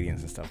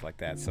comedians and stuff like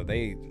that. So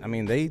they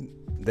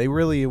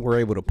really were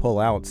able to pull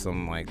out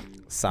some like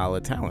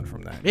solid talent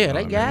from that. Yeah,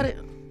 they got it.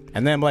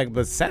 And then but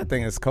the sad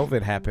thing is,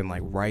 COVID happened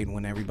like right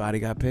when everybody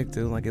got picked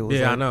too. Like it was.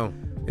 Yeah, I know.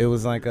 It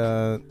was like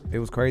it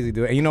was crazy,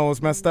 dude. And you know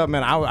what's messed up,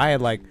 man? I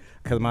had like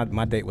because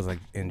my date was like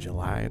in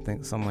July, I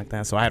think, something like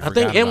that. So I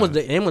think M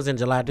was in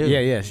July too.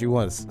 Yeah, she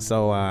was.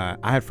 So I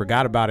had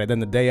forgot about it. Then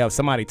the day of,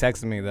 somebody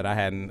texted me that I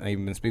hadn't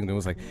even been speaking to. It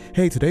was like,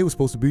 hey, today was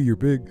supposed to be your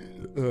big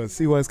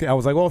CYSK. I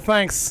was like, well,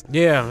 thanks.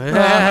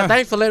 Yeah,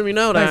 thanks for letting me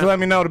know that. Thanks for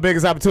letting me know the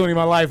biggest opportunity in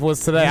my life was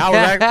today. I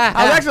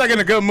was actually like in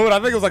a good mood. I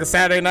think it was like a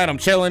Saturday night. I'm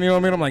chilling, you know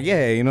what I mean? I'm like,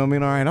 yeah, you know what I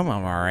mean? All right, I'm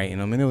all right, you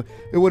know what I mean?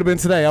 It would have been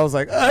today. I was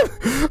like,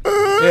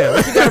 yeah,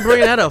 what you gotta bring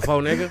that up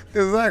for, nigga?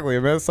 Exactly,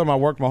 man. That's something I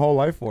worked my whole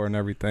life for and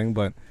everything.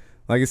 But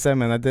like you said,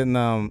 man, I didn't.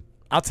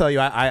 I'll tell you,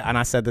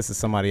 I said this to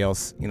somebody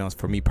else. You know,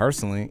 for me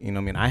personally, you know,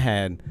 what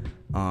I mean,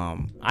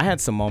 I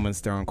had some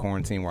moments during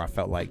quarantine where I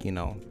felt like, you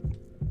know,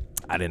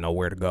 I didn't know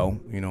where to go.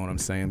 You know what I'm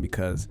saying?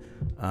 Because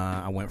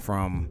I went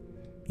from,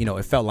 you know,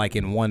 it felt like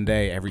in one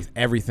day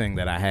everything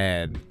that I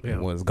had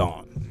was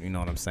gone. You know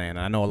what I'm saying?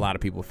 And I know a lot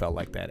of people felt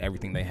like that.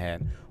 Everything they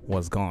had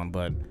was gone,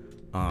 but.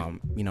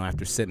 You know,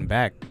 after sitting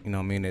back, you know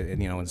what I mean, it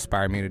you know,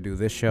 inspired me to do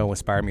this show,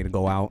 inspired me to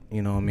go out,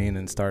 you know what I mean,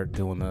 and start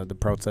doing the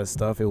protest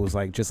stuff. It was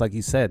like, just like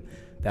you said,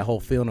 that whole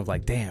feeling of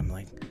like, damn,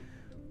 like,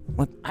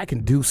 what, I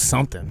can do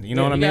something, you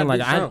know what I mean? Like,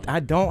 I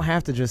don't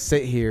have to just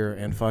sit here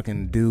and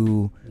fucking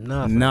do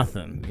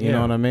nothing, you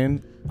know what I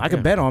mean? I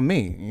could bet on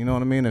me, you know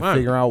what I mean, and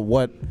figure out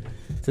what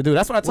to do.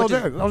 That's what I told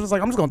Derek. I was just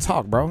like, I'm just gonna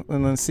talk, bro,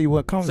 and then see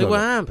what comes. See what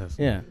happens.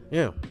 Yeah.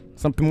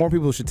 Some more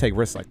people should take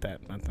risks like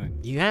that, I think.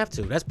 You have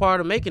to. That's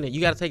part of making it.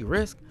 You got to take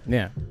risk.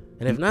 Yeah.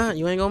 And if not,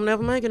 you ain't gonna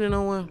never make it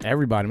nowhere.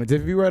 Everybody.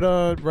 Have you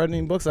read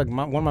any books? Like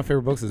one of my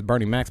favorite books is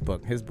Bernie Mac's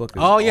book. His book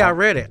is. Oh yeah, I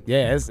read it.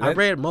 Yeah, I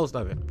read most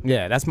of it.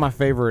 Yeah, that's my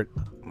favorite.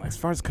 As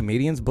far as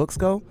comedians' books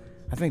go,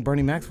 I think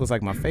Bernie Mac's was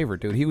like my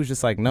favorite, dude. He was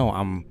just like, no,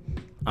 I'm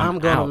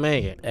gonna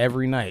make it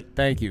every night.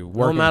 Thank you.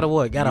 No matter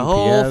what, got a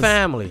whole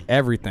family.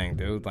 Everything,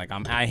 dude. Like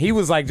he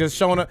was like just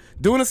showing up,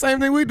 doing the same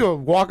thing we do,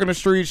 walking the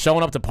streets,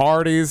 showing up to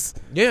parties.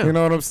 Yeah, you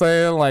know what I'm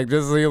saying? Like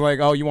just like,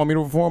 oh, you want me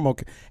to perform?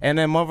 Okay. And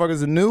then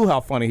motherfuckers knew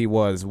how funny he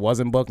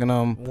wasn't booking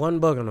him,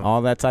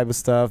 all that type of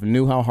stuff.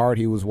 Knew how hard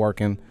he was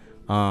working.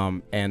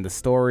 And the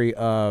story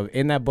of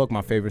in that book,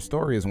 my favorite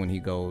story is when he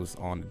goes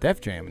on the Def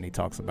Jam and he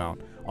talks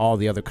about all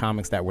the other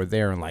comics that were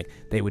there, and like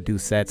they would do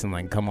sets and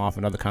like come off,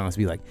 and other comics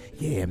be like,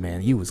 yeah,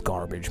 man, you was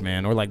garbage,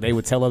 man, or like they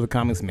would tell other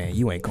comics, man,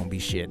 you ain't gonna be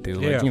shit, dude.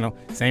 Like, you know,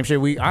 same shit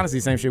we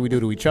do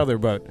to each other,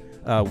 but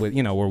with,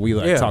 you know, where we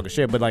like talking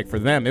shit, but like for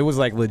them it was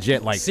like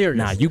legit, like serious.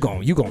 Nah, you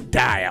gonna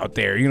die out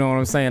there, you know what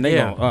I'm saying? They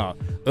gonna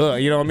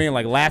you know what I mean,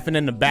 like laughing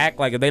in the back,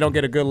 like if they don't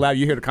get a good laugh,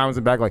 you hear the comments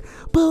in the back like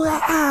boo,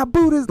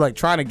 boo this, like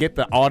trying to get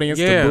the audience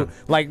to boo.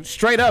 Like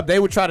straight up they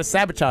would try to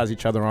sabotage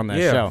each other on that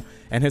show.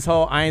 And his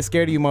whole I ain't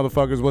scared of you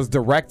motherfuckers was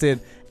directed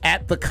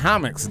at the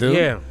comics, dude.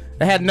 Yeah.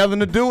 It had nothing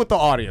to do with the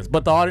audience,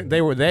 but the audience,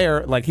 they were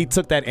there. Like he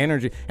took that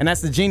energy, and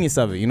that's the genius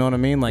of it. You know what I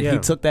mean? Like he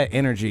took that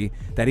energy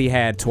that he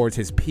had towards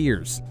his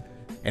peers,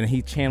 and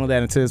he channeled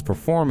that into his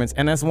performance.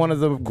 And that's one of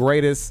the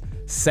greatest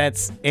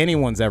sets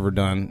anyone's ever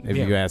done, if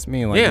you ask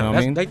me. Like, you know what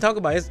I mean? They talk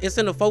about it's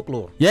in the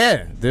folklore.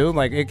 Yeah, dude.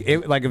 Like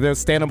it like if there's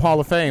stand-up Hall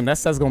of Fame,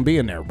 that's gonna be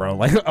in there, bro.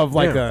 Like of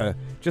like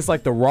just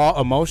like the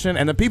raw emotion.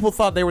 And the people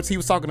thought he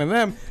was talking to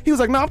them. He was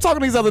like, no, I'm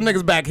talking to these other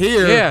niggas back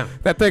here. Yeah.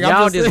 That thing.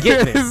 Y'all just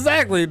getting it.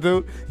 Exactly,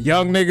 dude.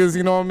 Young niggas,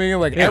 you know what I mean?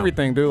 Like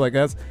everything, dude. Like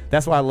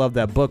that's why I love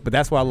that book. But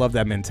that's why I love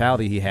that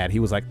mentality he had. He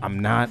was like, I'm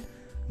not.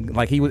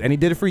 Like he was, and he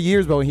did it for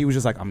years, bro. And he was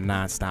just like, I'm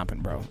not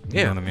stopping, bro.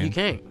 You know what I mean? You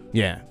can't.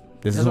 Yeah.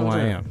 This is who I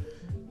am.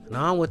 No,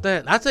 I'm with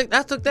that. I took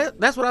that.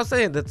 That's what I was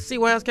saying. The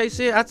CYSK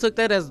shit. I took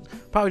that as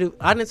probably.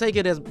 I didn't take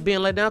it as being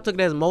let down. I took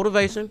it as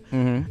motivation.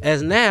 Mm-hmm.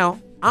 As now,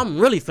 I'm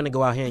really finna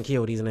go out here and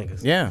kill these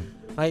niggas. Yeah.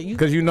 Like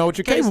because you know what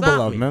you're capable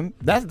of, man.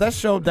 That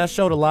showed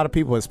a lot of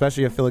people,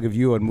 especially I feel like if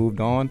you had moved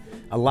on,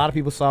 a lot of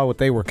people saw what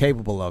they were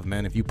capable of,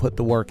 man. If you put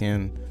the work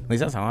in, at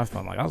least that's how I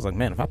felt. Like I was like,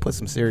 man, if I put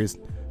some serious,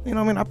 you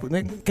know what I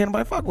mean? Can't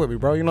nobody fuck with me,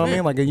 bro. You know what I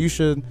mean? Like, and you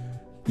should.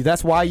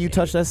 That's why you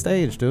touch that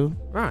stage, dude.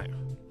 Right.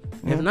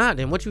 If not,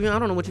 then what you I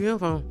don't know what you here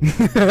for.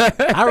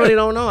 I really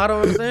don't know. I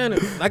don't understand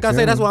it. Like I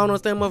said, that's why I don't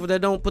understand motherfuckers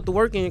that don't put the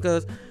work in,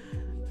 because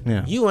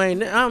you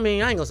ain't. I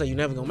mean, I ain't gonna say you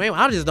never gonna make it.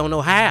 I just don't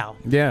know how.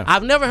 Yeah. I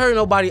never heard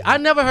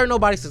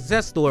nobody's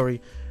success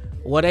story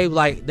where they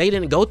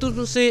didn't go through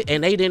some shit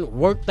and they didn't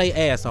work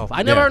their ass off.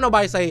 I never heard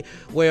nobody say,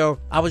 well,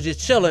 I was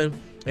just chilling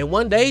and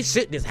one day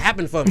shit just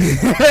happened for me. You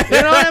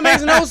know, that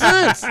makes no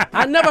sense.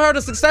 I never heard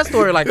a success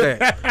story like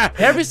that.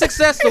 Every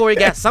success story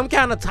got some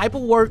kind of type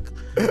of work.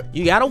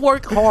 You gotta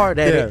work hard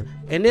at it.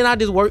 And then I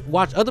just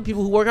watch other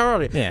people who work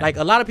hard at it. Yeah. Like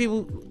a lot of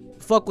people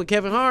fuck with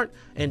Kevin Hart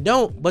and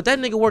don't, but that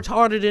nigga worked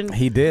harder than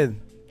he did.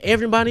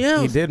 Everybody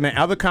else. He did, man.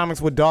 Other comics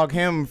would dog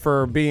him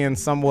for being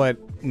somewhat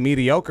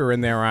mediocre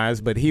in their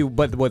eyes, but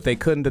what they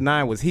couldn't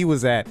deny was he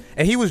was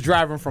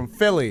driving from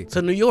Philly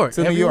to New York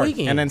every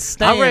weekend. And then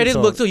staying. I read his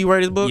book too. You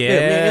read his book?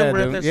 Yeah,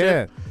 dude,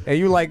 shit. And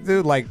you like,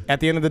 dude, like at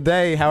the end of the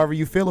day, however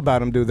you feel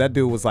about him, dude, that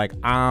dude was like,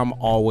 I'm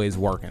always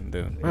working,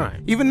 dude. Right.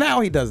 Even now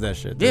he does that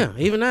shit. Dude. Yeah,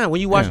 even now.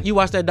 When you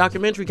watch that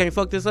documentary, Can't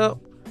Fuck This Up?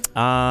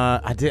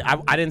 I did.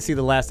 I didn't see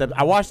the last episode.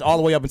 I watched all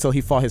the way up until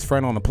he fought his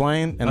friend on the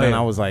plane, and then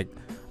I was like,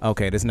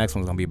 okay, this next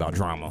one's gonna be about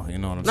drama. You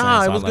know what I'm saying?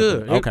 Nah, So it was I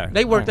good. Okay,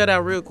 They worked all right. that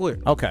out real quick.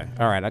 Okay,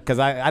 all right, because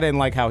I didn't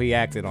like how he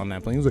acted on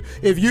that plane. He was like,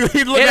 if you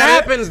he looked It at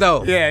happens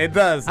though. Yeah, it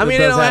does. I mean, it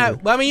it does don't happen.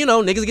 have. I mean, you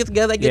know, niggas get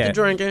together, they get Yeah. to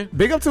drinking,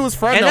 Big up to his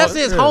friend. and though. that's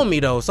his Yeah.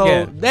 homie though. So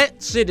Yeah.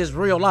 that shit is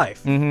real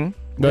life. Mm-hmm.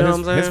 But You know his,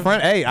 what I'm his saying?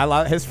 friend,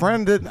 hey, his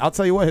friend did. I'll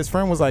tell you what, his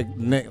friend was like,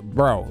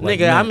 bro, like,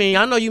 Nigga, I man. mean,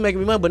 I know you making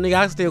me money, but nigga,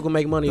 I still gonna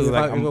make money It's if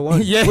like, I I'm-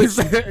 want. yeah, Which-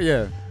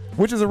 yeah.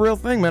 Which is a real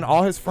thing, man.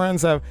 All his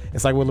friends have.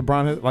 It's like with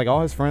LeBron, like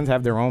all his friends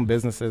have their own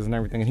businesses and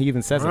everything, and he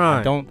even says,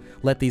 Right. it, don't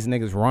let these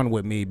niggas run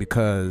with me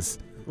because,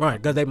 right,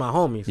 because they my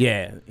homies.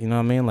 yeah, you know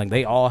what I mean. Like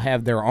they all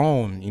have their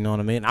own. You know what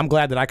I mean. I'm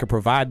glad that I could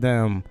provide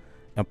them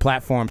a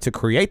platform to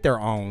create their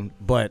own,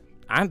 but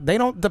they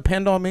don't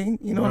depend on me.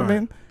 You know what I Right.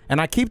 mean.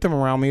 And I keep them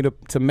around me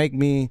to make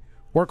me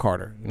work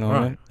harder. You know what I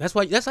mean.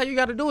 Right. That's how you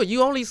got to do it.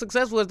 You only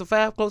successful as the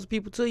 5 closest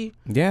people to you,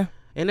 Yeah.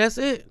 and that's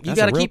it. You That's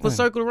got a to real keep a thing.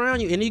 circle around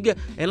you, and you get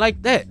and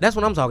like that. That's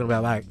what I'm talking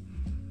about. Like,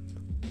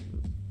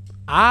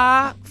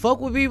 I fuck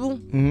with people,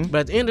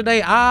 but at the end of the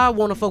day, I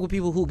want to fuck with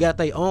people who got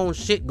their own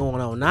shit going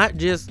on, not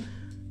just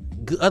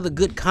other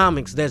good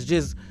comics. That's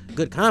just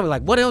good comics.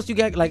 Like, what else you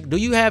got? Like, do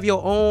you have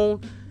your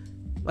own?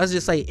 Let's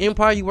just say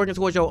empire. You working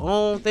towards your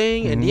own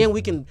thing, and then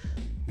we can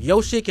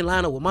your shit can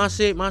line up with my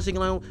shit can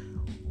line up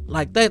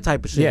like that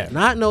type of shit. Yeah.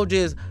 Not no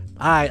just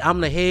all right,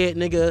 I'm the head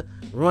nigga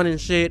running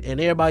shit and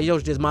everybody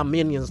else just my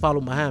minions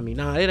follow behind me.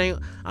 Nah, it ain't.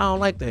 I don't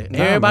like that. Nah,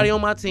 Everybody man.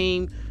 on my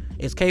team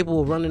is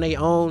capable of running their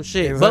own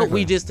shit, but Exactly.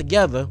 we just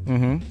together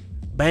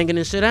banging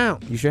this shit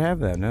out. You should have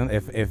that, man.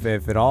 If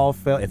it all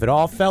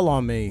fell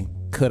on me,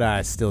 could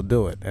I still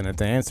do it? And if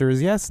the answer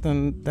is yes,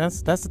 then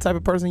that's the type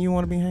of person you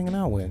want to be hanging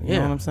out with. You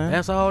know what I'm saying?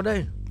 That's all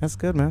day. That's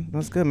good, man.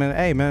 That's good, man.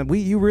 Hey, man,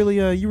 you really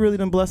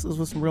done blessed us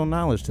with some real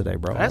knowledge today,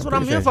 bro. That's I what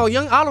I'm here appreciate for.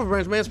 Young olive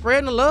branch, man,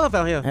 spreading the love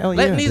out here. Hell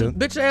Letting yeah, these dude.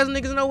 bitch ass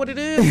niggas know what it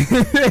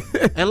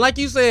is. And like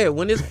you said,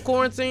 when this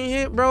quarantine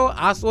hit, bro,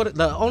 I swear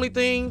the only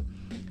thing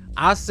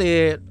I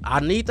said, I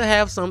need to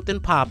have something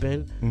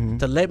popping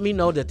to let me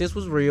know that this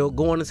was real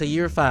going into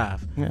year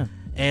 5. Yeah.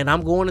 And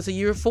I'm going into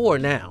year 4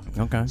 now.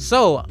 Okay.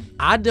 So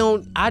I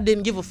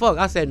didn't give a fuck.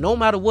 I said no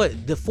matter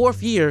what, the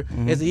 4th year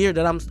is the year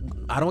that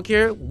I don't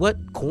care what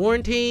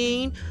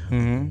quarantine,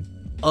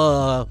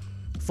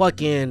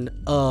 fucking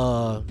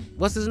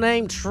what's his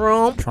name?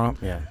 Trump,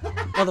 Yeah.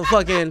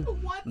 motherfucking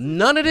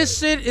none of this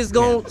shit is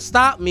gonna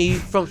stop me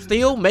from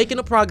still making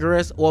a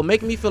progress or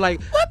making me feel like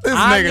This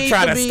I nigga need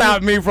trying to be-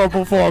 stop me from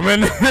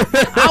performing.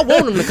 I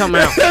want him to come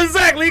out.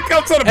 Exactly. He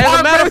come to the As a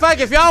park, matter baby. of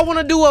fact, if y'all want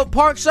to do a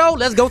park show,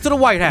 let's go to the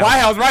White House. White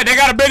House, right? They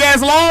got a big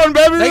ass lawn,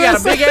 baby. They got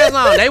a big ass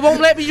lawn. They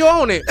won't let me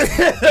on it,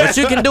 but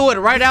you can do it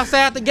right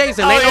outside the gates,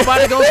 and ain't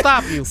nobody gonna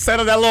stop you. Set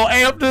up that little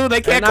amp, dude.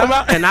 They can't come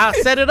out. And I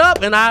set it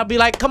up, and I'll be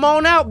like, "Come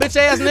on out, bitch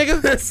ass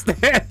nigga."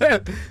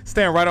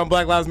 Stand right on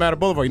Black Lives Matter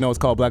Boulevard. You know it's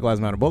called Black Lives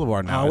Matter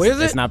Boulevard now. Oh, it's,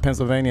 is it? It's not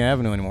Pennsylvania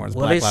Avenue anymore. It's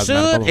Well, Black Lives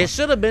Matter Boulevard. it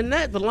should have been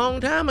that a long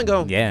time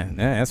ago. Yeah,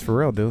 that's for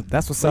real, dude.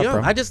 That's what's up, Yeah,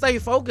 bro. I just stay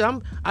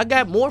focused. I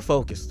got more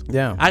focused.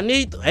 Yeah. I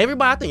think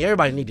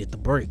everybody needed the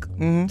break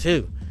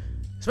too.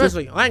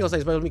 Especially, I ain't gonna say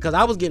especially because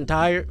I was getting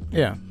tired.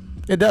 Yeah,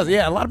 it does.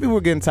 Yeah, a lot of people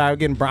were getting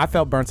tired, I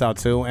felt burnt out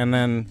too, and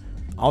then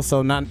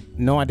also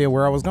no idea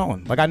where I was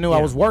going. Like I knew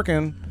I was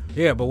working.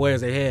 Yeah, but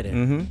where's it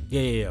headed?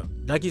 Yeah.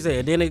 Like you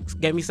said, then it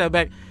gave me set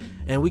back,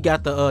 and we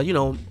got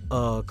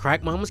the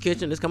Crack Mama's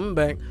Kitchen. It's coming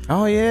back.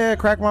 Oh yeah,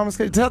 Crack Mama's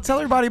Kitchen. Tell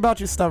everybody about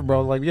your stuff,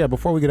 bro. Like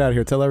before we get out of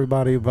here, tell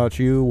everybody about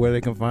you, where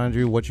they can find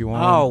you, what you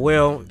want. Oh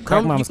well,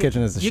 Crack Mama's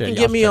Kitchen is the you shit. You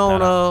can Y'all get me check on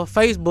that out.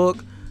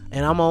 Facebook,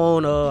 and I'm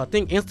on I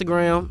think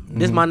Instagram.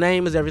 This my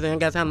name is everything. I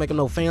ain't got time to make them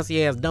no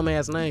fancy ass dumb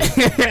ass name.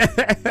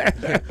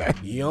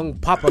 Young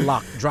Papa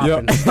Lock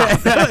dropping.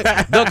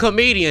 The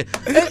comedian.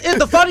 It's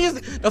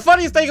the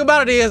funniest thing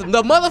about it is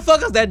the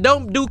motherfuckers that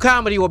don't do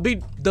comedy will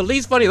be the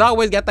least funny.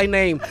 Always got their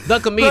name. The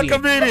comedian. The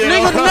comedian.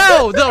 Nigga,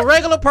 no, the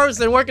regular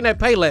person working at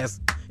Payless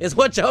is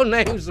what your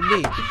name should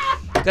be.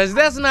 Cause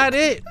that's not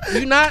it.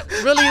 You're not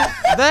really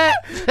that.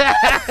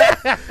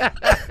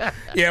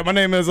 Yeah, my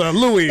name is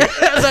Louis.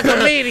 The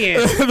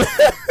comedian,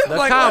 the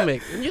Like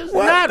comic.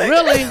 what? Not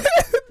really.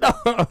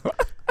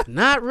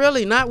 Not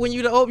really. Not when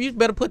you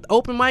better put the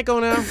open mic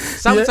on there.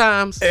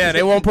 Sometimes. Yeah,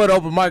 they won't put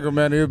open mic,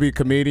 man. It'll be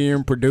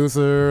comedian,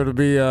 producer. It'll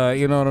be,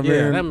 you know what I mean?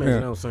 Yeah, that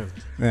makes no sense.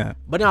 Yeah.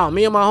 But no,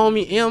 me and my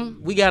homie M,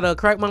 we got a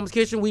Crack Mama's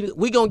Kitchen.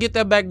 We gonna get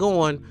that back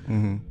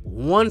going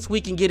once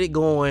we can get it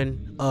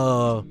going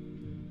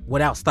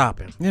without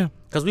stopping. Yeah.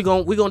 Cause we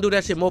gonna do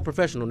that shit more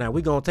professional now.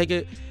 We gonna take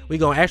it. We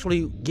gonna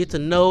actually get to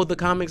know the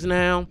comics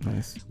now.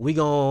 Nice.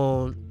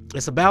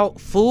 It's about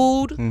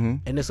food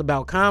and it's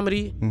about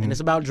comedy and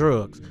it's about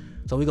drugs.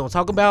 So we gonna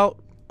talk about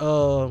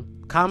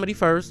comedy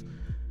first.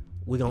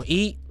 We gonna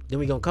eat. Then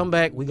we gonna come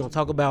back. We gonna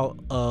talk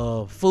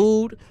about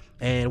food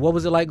and what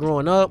was it like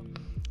growing up.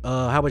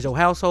 How was your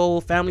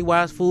household, family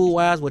wise, food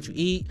wise, what you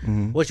eat,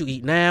 what you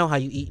eat now, how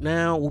you eat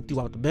now, whoop de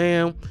wop the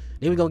bam.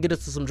 Then we gonna get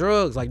into some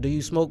drugs. Like, do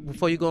you smoke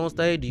before you go on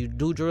stage? Do you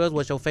do drugs?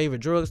 What's your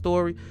favorite drug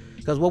story?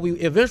 Because what we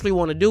eventually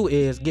want to do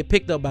is get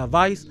picked up by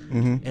Vice,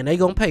 and they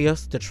gonna pay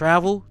us to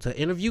travel to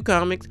interview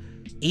comics,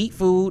 eat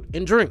food,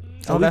 and drink.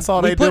 So that's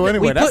all they do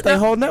anyway. That's their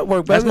whole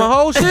network, baby. That's my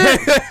whole shit.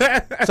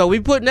 So we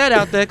putting that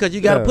out there because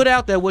you got to put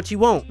out there what you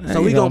want.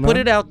 So we gonna put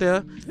it out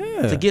there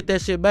to get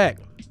that shit back.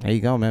 There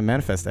you go, man.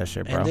 Manifest that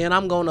shit, bro. And then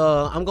I'm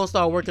gonna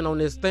start working on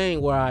this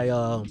thing where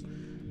I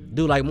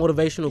do like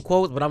motivational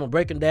quotes, but I'm gonna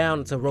break them down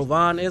into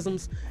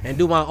Rovaughn-isms and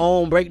do my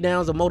own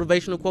breakdowns of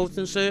motivational quotes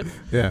and shit.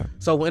 Yeah.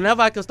 So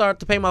whenever I can start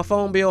to pay my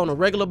phone bill on a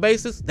regular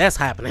basis, that's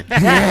happening.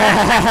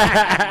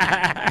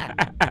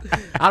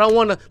 I don't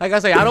want to, like I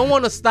say, I don't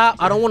want to stop.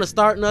 I don't want to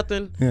start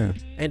nothing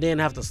and then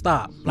have to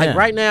stop. Like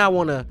right now, I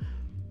want to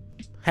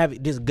have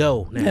it just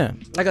go now. Yeah.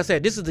 Like I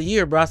said, this is the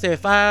year, bro. I said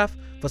 5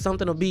 for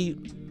something to be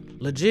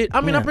legit.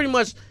 I mean,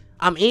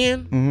 I'm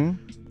in.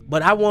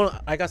 But I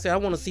want, like I said, I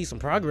want to see some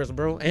progress,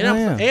 bro. And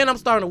I'm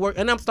starting to work,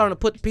 and I'm starting to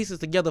put pieces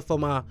together for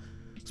my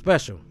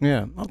special.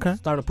 Yeah. Okay.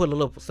 Starting to put a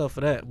little stuff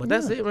for that. But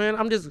that's it, man.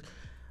 I'm just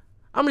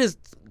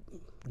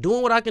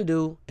doing what I can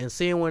do and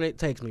seeing where it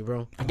takes me,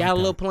 bro. I got a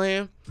little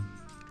plan,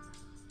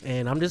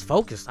 and I'm just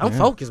focused. I'm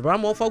focused, bro.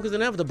 I'm more focused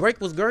than ever. The break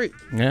was great.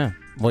 Yeah.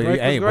 Well,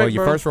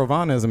 your first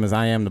Rovaughnism is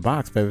I am the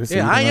box, baby. So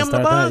I am the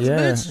box,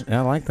 bitch. Yeah,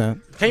 I like that.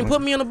 Can't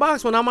put me in the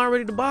box when I'm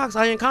already the box.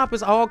 I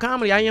encompass all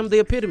comedy. I am the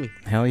epitome.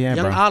 Hell yeah,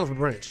 Young bro. Olive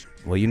Branch.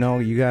 Well,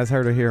 you guys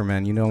heard it here,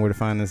 man. You know where to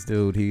find this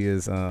dude. He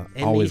is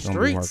always going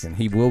to be working.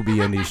 He will be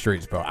in these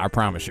streets, bro. I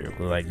promise you.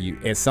 Like,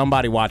 if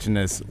somebody watching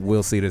this,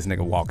 we'll see this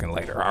nigga walking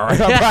later. All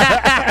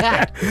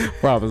right,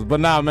 promise. But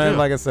nah, man.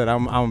 Like I said,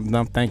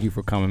 I'm thank you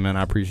for coming, man.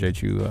 I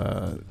appreciate you.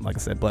 Like I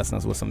said, blessing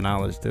us with some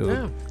knowledge, dude.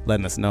 Yeah.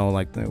 Letting us know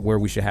where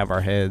we should have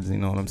our heads. You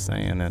know what I'm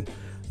saying? And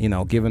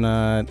giving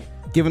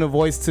a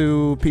voice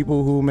to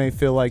people who may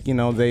feel like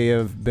they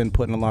have been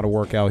putting a lot of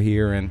work out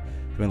here and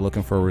been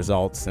looking for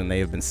results, and they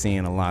have been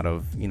seeing a lot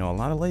of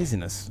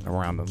laziness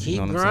around them.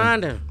 Keep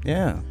grinding.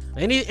 Yeah.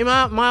 And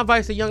my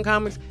advice to young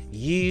comics: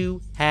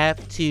 you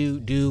have to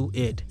do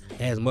it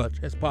as much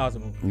as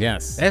possible.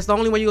 Yes. That's the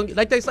only way you gonna,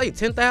 like they say,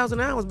 10,000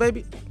 hours,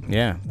 baby.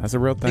 Yeah, that's a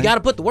real thing. You got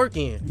to put the work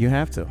in. You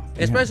have to.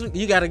 Especially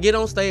you got to get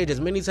on stage as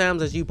many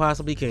times as you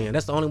possibly can.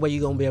 That's the only way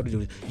you're gonna be able to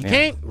do it. You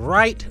can't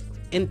write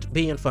and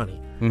being funny.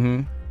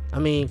 I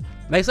mean,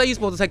 they say you're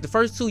supposed to take the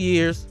first 2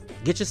 years.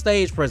 Get your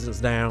stage presence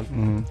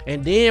down,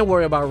 and then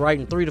worry about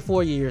writing 3 to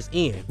 4 years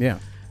in. Yeah.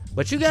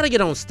 But you got to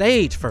get on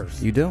stage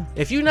first. You do.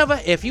 If you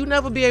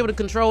never be able to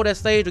control that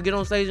stage or get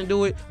on stage and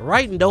do it,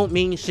 writing don't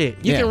mean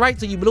shit. You can write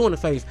till you blue in the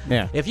face.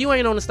 Yeah. If you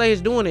ain't on the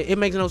stage doing it, it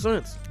makes no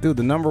sense. Dude,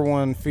 the number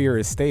one fear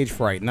is stage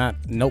fright, not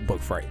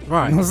notebook fright.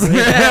 Right.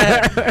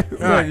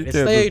 Right. It's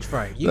stage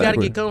fright. You got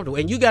to get comfortable,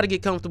 and you got to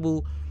get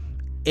comfortable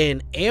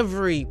in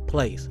every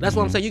place. That's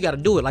what I'm saying. You got to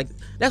do it. Like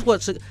that's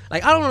what.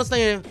 Like I don't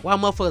understand why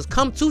motherfuckers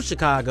come to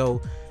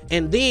Chicago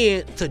and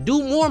then to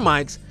do more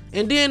mics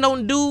and then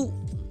don't do.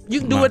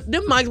 You can do it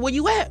them mics where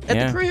you at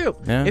the crib.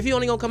 Yeah. If you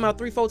only gonna come out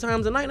 3-4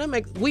 times a night,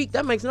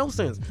 that makes no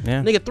sense.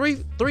 Yeah.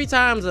 Nigga, three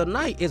times a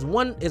night is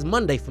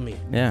Monday for me.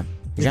 Yeah.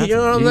 You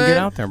know what I'm saying? Get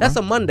out there, bro. That's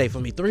a Monday for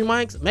me. 3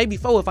 mics, maybe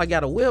 4 if I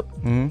got a whip.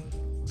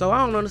 So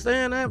I don't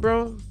understand that,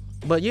 bro.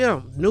 But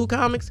yeah, new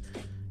comics.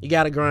 You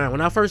gotta grind.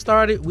 When I first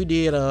started,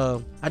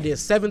 I did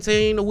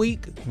 17 a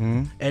week,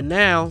 and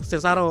now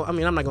since I'm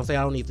not gonna say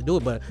I don't need to do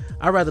it, but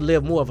I'd rather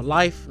live more of a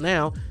life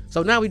now.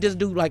 So now we just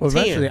do like 10.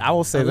 Eventually, I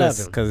will say 11.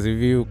 this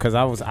because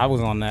I was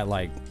on that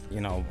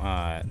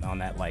on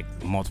that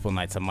multiple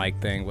nights a mic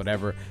thing,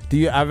 whatever.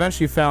 I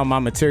eventually found my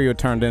material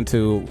turned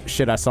into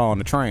shit I saw on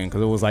the train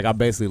because it was like I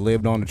basically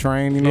lived on the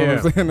train, you know what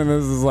I'm saying? And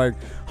this is like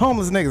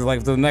homeless niggas. Like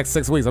for the next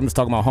 6 weeks, I'm just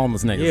talking about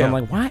homeless niggas. Yeah. I'm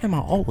like, why am I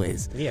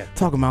always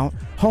talking about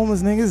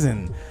homeless niggas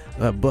and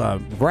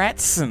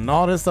rats and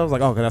all this stuff?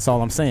 Like, okay, that's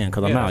all I'm saying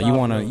because I'm out.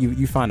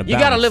 You find a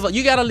balance.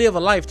 You gotta live a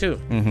life too,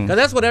 because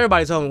that's what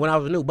everybody told me when I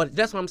was new. But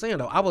that's what I'm saying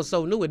though. I was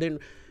so new,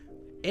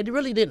 it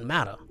really didn't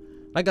matter.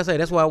 Like I said,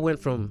 that's why I went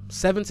from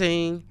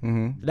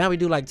 17. Now we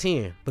do like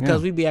 10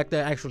 because we be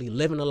actually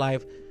living a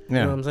life. You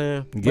know what I'm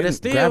saying? But it's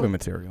still grabbing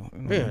material.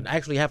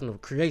 Actually having to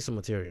create some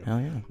material.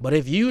 Hell yeah. But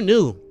if you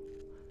knew,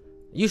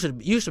 you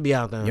should be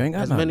out there. You ain't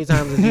got many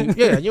times as you.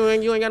 Yeah, you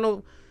ain't got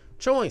no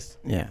choice.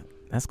 Yeah.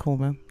 That's cool,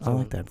 man. I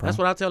like that, bro. That's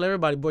what I tell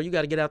everybody, boy. You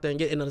got to get out there and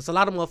get. And it's a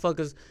lot of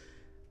motherfuckers.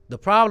 The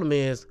problem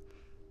is,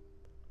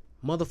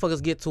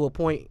 motherfuckers get to a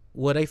point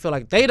where they feel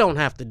like they don't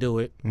have to do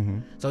it.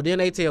 So then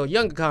they tell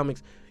younger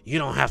comics, you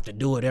don't have to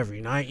do it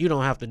every night. You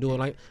don't have to do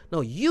it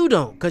no, you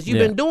don't, because you've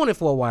been doing it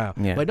for a while.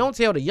 Yeah. But don't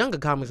tell the younger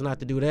comics not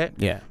to do that.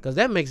 Yeah. Because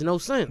that makes no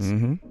sense.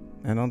 And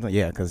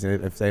because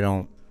if they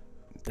don't,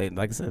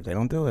 like I said, if they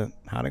don't do it,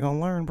 how they gonna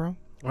learn, bro?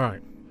 All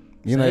right.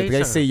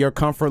 They see your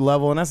comfort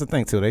level, and that's the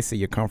thing too. They see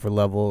your comfort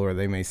level, or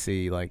they may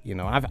see I've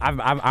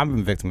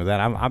been victim of that.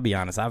 I'll be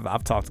honest.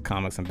 I've talked to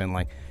comics and been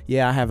like,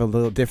 yeah, I have a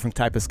little different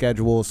type of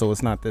schedule, so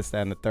it's not this,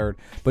 that, and the third.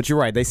 But you're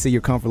right. They see your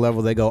comfort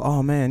level. They go,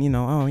 oh man,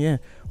 oh yeah,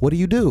 what do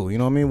you do? You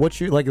know what I mean?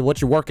 What's your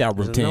workout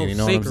routine? You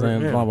know what I'm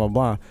saying? Yeah. Blah blah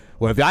blah.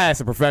 Well, if I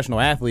ask a professional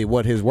athlete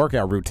what his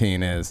workout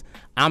routine is,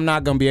 I'm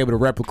not gonna be able to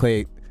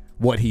replicate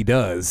what he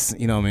does.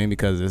 You know what I mean?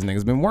 Because this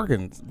nigga's been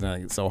working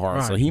so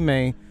hard, so he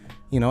may.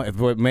 You know, if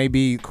what may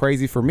be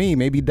crazy for me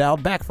may be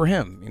dialed back for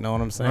him. You know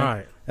what I'm saying?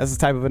 Right. That's the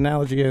type of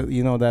analogy,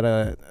 you know,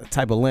 that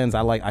type of lens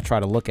I try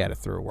to look at it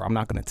through, where I'm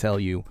not going to tell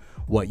you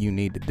what you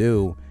need to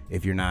do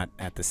if you're not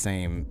at the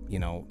same, you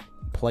know,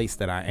 place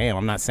that I am.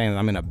 I'm not saying that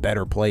I'm in a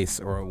better place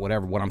or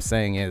whatever. What I'm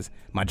saying is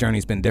my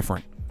journey's been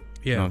different.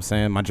 You know what I'm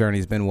saying? My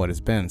journey's been what it's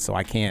been. So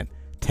I can't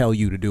tell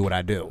you to do what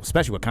I do,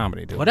 especially with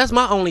comedy, dude. Well, that's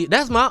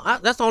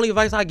the only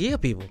advice I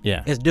give people.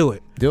 Yeah. Is do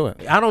it. Do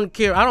it. I don't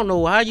care. I don't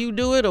know how you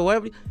do it or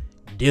whatever.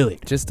 Do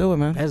it. Just do it,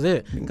 man. That's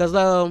it. Because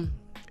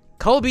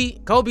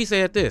Kobe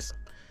said this.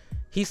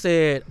 He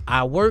said,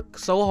 I work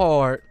so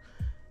hard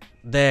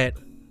that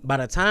by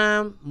the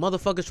time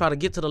motherfuckers try to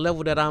get to the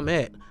level that I'm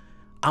at,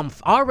 I'm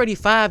already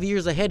 5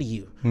 years ahead of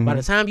you. By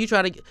the time you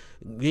try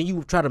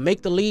to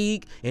make the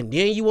league and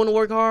then you want to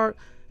work hard,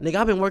 nigga,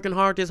 I've been working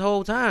hard this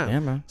whole time. Yeah,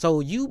 man.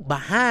 So you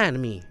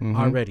behind me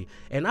already.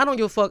 And I don't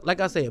give a fuck. Like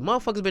I said,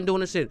 motherfuckers been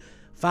doing this shit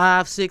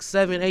 5, 6,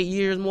 7, 8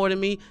 years more than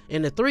me.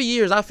 In the 3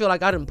 years, I feel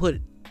like I done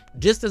put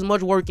just as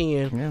much work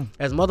in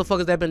as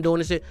motherfuckers that been doing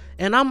this shit.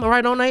 And I'm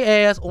right on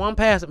their ass or I'm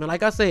past it. Man,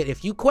 like I said,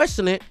 if you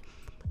question it,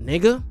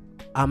 nigga,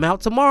 I'm out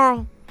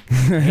tomorrow.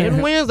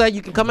 And Wednesday,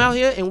 you can come out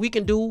here and we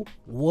can do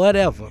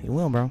whatever. You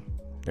will, bro.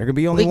 There could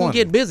be only one. We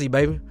can get busy,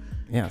 baby.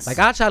 Yes. Like,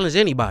 I challenge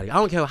anybody. I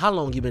don't care how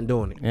long you've been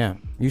doing it. Yeah.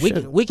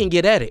 We can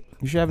get at it.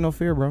 You should have no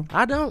fear, bro.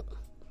 I don't.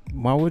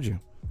 Why would you?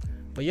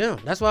 But yeah,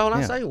 that's why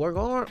I say work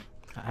hard.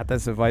 I had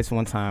this advice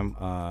one time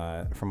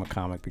from a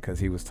comic because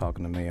he was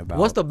talking to me about.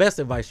 What's the best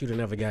advice you'd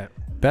ever got?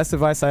 Best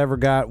advice I ever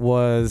got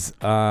was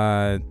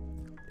there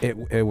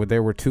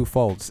were two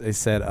folds. It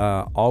said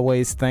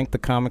always thank the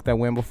comic that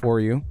went before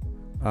you,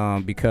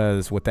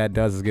 because what that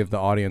does is give the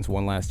audience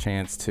one last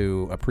chance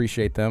to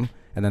appreciate them,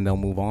 and then they'll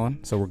move on.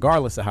 So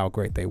regardless of how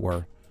great they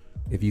were,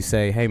 if you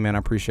say, hey man, I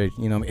appreciate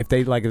you know, if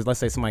they like, let's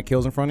say somebody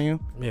kills in front of you,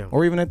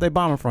 or even if they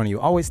bomb in front of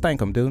you, always thank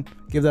them, dude.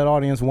 Give that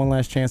audience one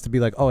last chance to be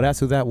like, oh, that's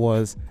who that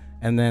was.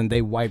 And then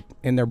they wipe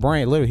in their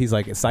brain. Literally, he's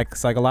like,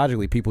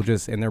 psychologically, people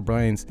just in their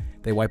brains,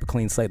 they wipe a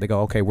clean slate. They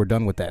go, okay, we're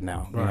done with that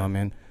now. You know what I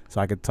mean?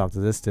 So I could talk to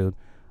this dude.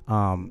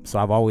 So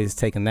I've always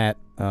taken that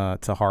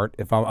to heart.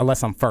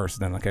 Unless I'm first,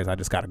 then okay, I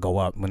just got to go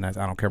up. I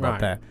don't care about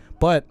that.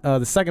 But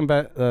the second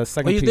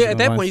piece at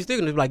that point, you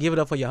still gonna like give it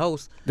up for your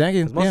host. Thank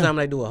you. Most of the time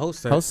they do a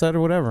host set or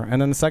whatever. And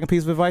then the second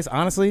piece of advice,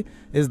 honestly,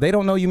 is they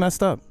don't know you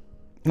messed up.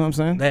 You know what I'm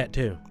saying? That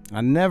too. I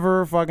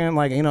never fucking,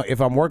 like, you know,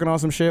 if I'm working on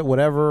some shit,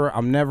 whatever,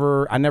 I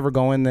never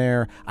go in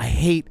there.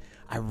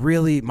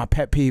 My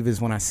pet peeve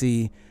is when I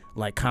see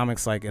like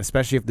comics, like,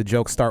 especially if the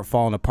jokes start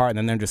falling apart and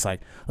then they're just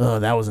like, oh,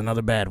 that was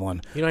another bad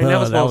one. You know, you're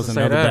never supposed to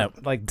say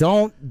that. Like,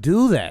 don't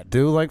do that,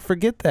 dude. Like,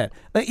 forget that.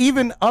 Like,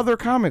 even other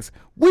comics,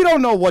 we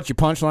don't know what your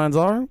punchlines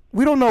are.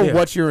 We don't know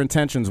what your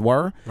intentions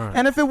were. Right.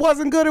 And if it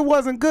wasn't good, it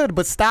wasn't good.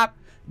 But stop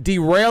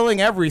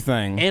derailing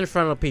everything in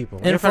front of people.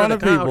 In front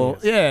of people.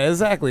 Audience. Yeah,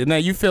 exactly. Now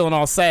you feeling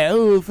all sad.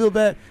 Oh, feel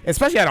bad.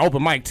 Especially at an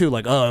open mic too.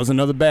 Like, oh, it was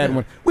another bad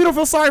one. We don't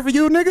feel sorry for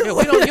you, nigga. Yeah,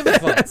 we don't give a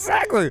fuck.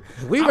 Exactly.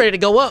 We ready to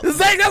go up.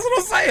 Exactly. That's what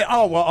I'm saying.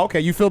 Oh, well, okay.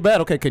 You feel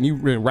bad. Okay, can you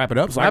wrap it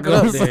up so I can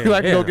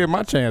go get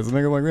my chance?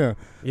 Nigga, like,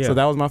 yeah. So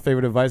that was my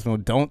favorite advice.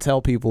 Don't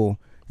tell people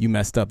you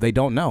messed up. They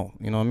don't know.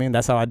 You know what I mean?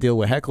 That's how I deal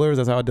with hecklers.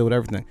 That's how I deal with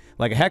everything.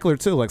 Like a heckler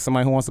too. Like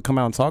somebody who wants to come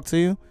out and talk to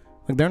you.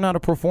 Like, they're not a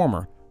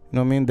performer. You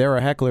know what I mean? They're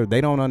a heckler.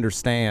 They don't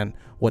understand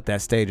what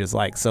that stage is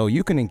like. So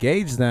you can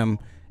engage them,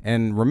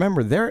 and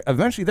remember, they're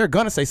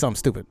gonna say something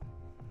stupid.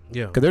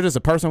 Yeah. Because they're just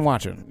a person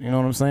watching. You know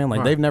what I'm saying?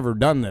 Like, they've never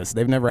done this.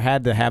 They've never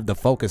had to have the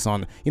focus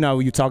on, you know,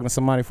 you talking to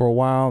somebody for a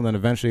while, and then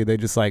eventually they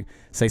just, like,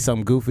 say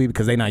something goofy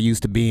because they're not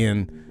used to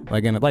being,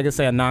 like, like I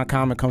say, a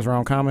non-comic comes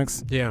around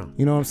comics. Yeah.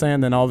 You know what I'm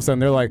saying? Then all of a sudden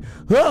they're like,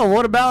 oh,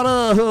 what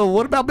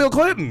about Bill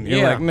Clinton?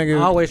 You're like,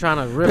 nigga. Always trying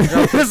to rip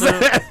jokes.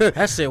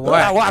 That shit,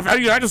 wow.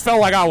 I just felt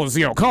like I was,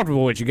 you know,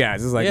 comfortable with you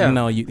guys. It's like,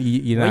 no,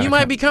 you know. Well, you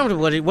might be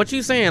comfortable with it. What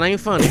you saying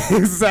ain't funny.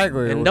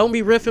 Exactly. And don't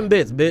be riffing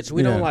bits, bitch.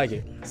 We don't like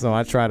it. So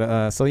I try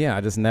to,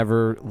 I just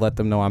never let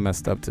them know I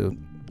messed up too.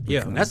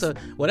 Yeah, that's a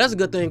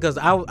good thing, because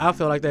I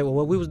feel like that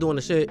when we was doing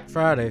the shit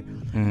Friday.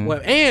 Mm-hmm.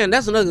 Well, and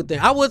that's another thing.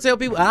 I would tell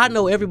people, I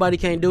know everybody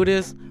can't do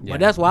this, but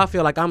that's why I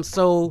feel like I'm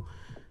so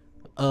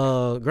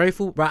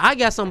grateful. Bro, I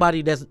got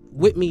somebody that's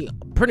with me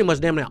pretty much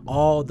damn near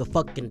all the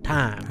fucking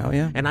time. Hell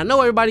yeah. And I know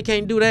everybody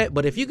can't do that,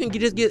 but if you can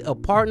just get a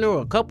partner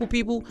or a couple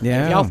people,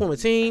 if y'all form a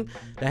team,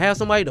 to have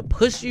somebody to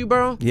push you,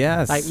 bro.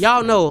 Yes. Like,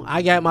 y'all know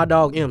I got my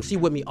dog M. She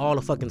with me all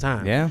the fucking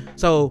time. Yeah.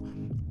 So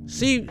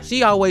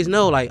she always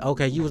know, like,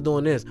 okay, you was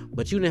doing this,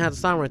 but you didn't have to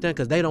sign right there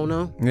because they don't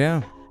know.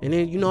 Yeah. And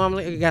then, you know,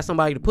 I got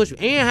somebody to push you,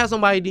 and have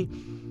somebody,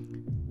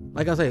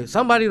 like I say,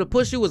 somebody to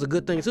push you is a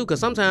good thing too, because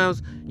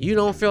sometimes you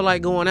don't feel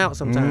like going out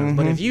sometimes. Mm-hmm.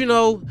 But if you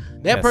know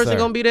that person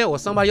gonna be there, or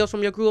somebody else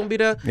from your crew gonna be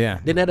there,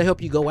 then that'll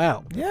help you go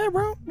out. Yeah,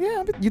 bro.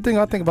 Yeah,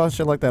 I think about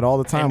shit like that all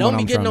the time. And don't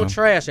be getting no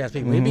trash ass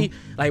people. It be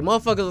like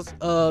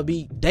motherfuckers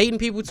be dating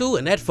people too,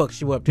 and that fucks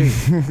you up too.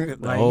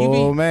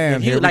 Like,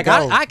 man, here like we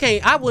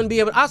go. I wouldn't be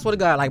able. I swear to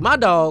God, like my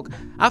dog,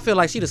 I feel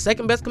like she the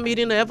second best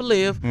comedian to ever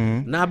live.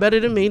 Mm-hmm. Not better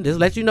than me. Just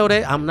let you know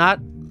that I'm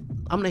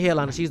the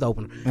headliner. She's the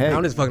opener. Hey,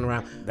 I'm just fucking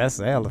around. That's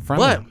the hell of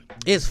But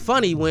it's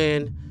funny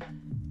when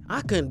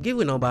I couldn't get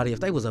with nobody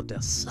if they was up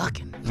there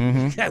sucking.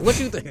 Mm-hmm. What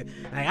you think?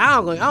 Like, I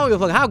don't give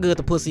a fuck how good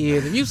the pussy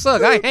is. If you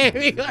suck, I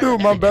ain't.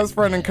 Dude, my best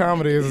friend in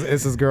comedy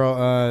is this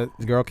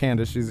girl,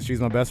 Candace. She's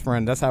my best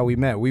friend. That's how we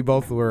met. We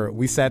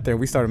sat there.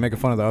 We started making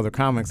fun of the other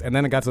comics, and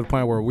then it got to the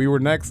point where we were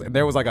next. And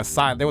there was like a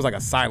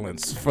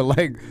silence for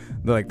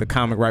the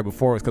comic right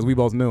before us because we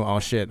both knew, oh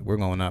shit, we're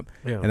going up.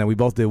 Yeah. And then we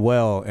both did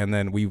well, and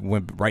then we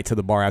went right to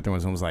the bar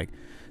afterwards and was like,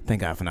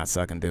 thank God for not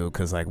sucking, dude,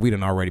 because like we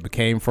done already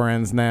became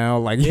friends now.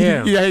 Like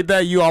you hate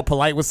that you all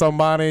polite with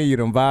somebody, you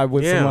done vibe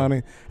with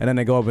somebody, and then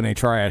they go up and they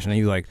trash, and then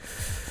you like,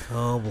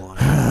 oh boy.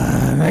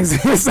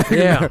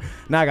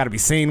 Now I got to be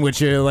seen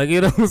with you, like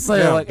you know what I'm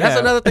saying. Yeah. Like, that's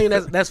another thing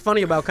that's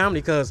funny about comedy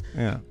because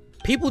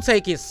people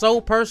take it so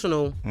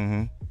personal.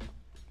 Mm-hmm.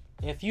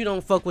 If you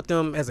don't fuck with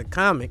them as a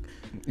comic,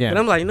 but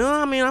I'm like, no,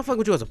 I mean I fuck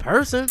with you as a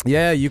person.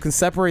 Yeah, you can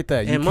separate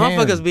that. And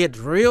motherfuckers be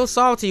real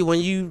salty when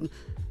you.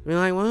 Be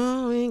like,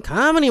 well, I mean,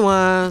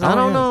 comedy-wise, I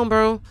don't know,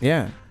 bro.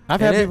 Yeah. I've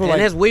had people like...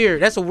 And that's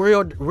weird. That's a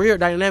weird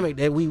dynamic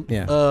that we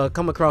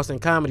come across in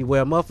comedy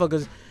where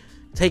motherfuckers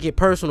take it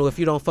personal if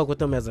you don't fuck with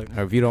them as a...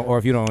 Or if you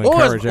don't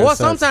encourage it. Or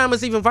sometimes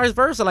it's even vice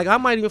versa. Like, I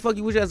might even fuck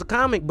you with you as a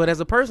comic, but as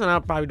a person, I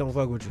probably don't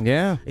fuck with you.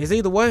 Yeah. It's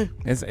either way.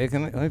 It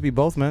can be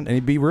both, man. And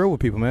you be real with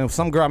people, man.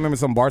 Some girl, I remember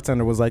some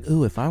bartender was like,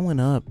 ooh, if I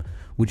went up,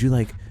 would you,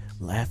 like,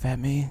 laugh at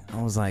me?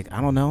 I was like, I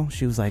don't know.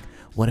 She was like,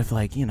 what if,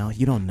 like, you know,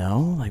 you don't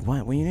know? Like,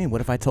 what do you mean?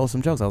 What if I told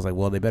some jokes? I was like,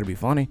 well, they better be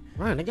funny.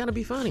 Right, they gotta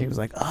be funny. He was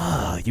like,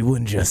 oh, you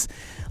wouldn't just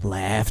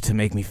laugh to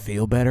make me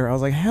feel better? I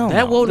was like, hell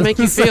that no. won't make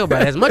you feel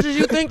bad. As much as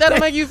you think that'll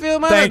make you feel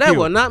better, that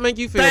will not make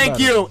you feel better. Thank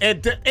you.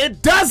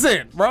 It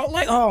doesn't, bro.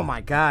 Like, oh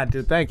my God,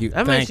 dude. Thank you.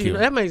 That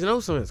makes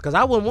no sense. Because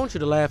I wouldn't want you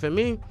to laugh at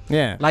me.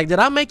 Yeah. Like, did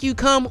I make you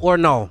come or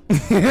no?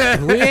 We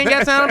ain't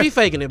got time to be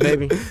faking it,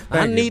 baby.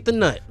 I need the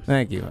nut.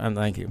 Thank you.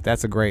 Thank you.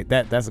 That's a great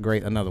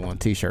another one.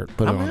 T-shirt.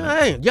 Put it on.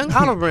 Hey, young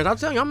olive branch. I'm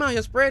telling you, I'm out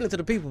here spreading it to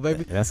the people,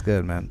 baby. That's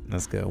good, man.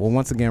 That's good. Well,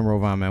 once again,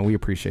 Rovaughn, man, we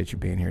appreciate you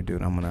being here,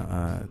 dude. I'm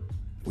gonna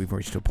we've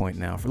reached a point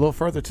now for a little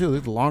further too.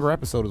 It's a longer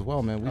episode as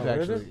well, man. We've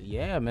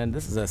man,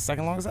 this is the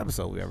second longest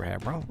episode we ever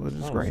had, bro. Which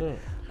is great. Shit.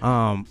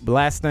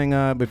 Last thing,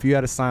 if you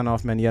had to sign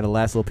off, man, you had a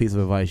last little piece of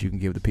advice you can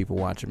give the people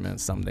watching, man,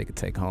 something they could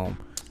take home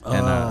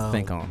and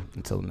think on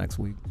until next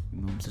week.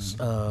 You know what I'm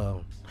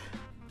saying?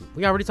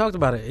 We already talked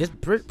about it. It's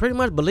pretty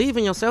much believe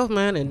in yourself,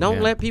 man, and don't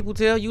let people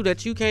tell you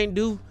that you can't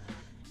do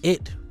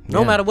it.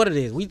 No matter what it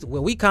is.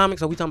 We comics,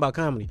 so we talking about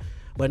comedy.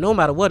 But no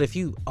matter what, if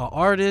you are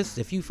artist,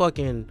 if you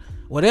fucking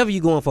whatever you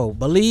going for,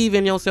 believe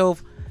in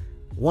yourself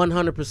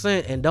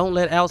 100% and don't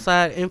let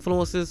outside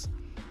influences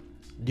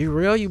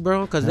derail you,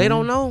 bro. Because they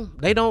don't know.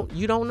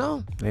 You don't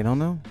know. They don't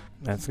know.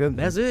 That's good.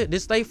 That's it.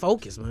 Just stay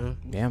focused, man.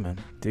 Yeah, man.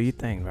 Do your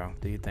thing, bro.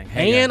 Do your thing.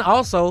 And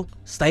also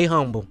stay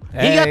humble.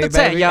 Hey, he got the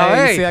tap, y'all.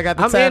 Hey, see, I got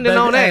the I'm ending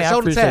on that.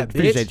 Show the tap.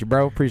 Appreciate you,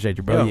 bro. Appreciate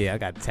you, bro. Yeah, I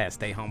got the tap.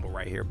 Stay humble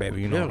right here,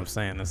 baby. You know what I'm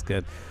saying? That's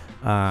good.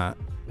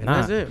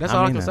 That's it. That's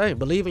all I can say.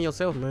 Believe in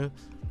yourself, man.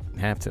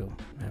 Have to,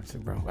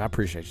 bro. I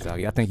appreciate you,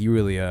 doggy. I think you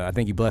really, I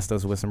think you blessed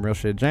us with some real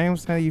shit.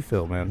 James, how you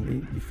feel,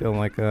 man? You feel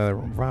like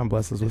Ryan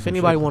blessed us with if some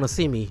anybody shit? Want to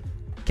see me,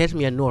 catch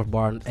me at North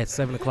Bar at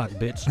 7 o'clock,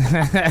 bitch.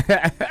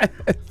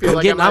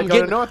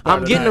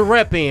 I'm getting the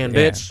rep in,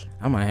 bitch.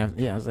 I might have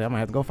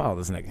to go follow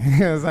this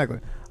nigga. Exactly.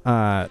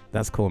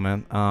 That's cool,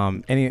 man.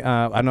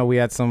 I know we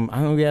had some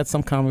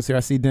comments here. I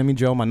see Demi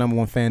Joe, my number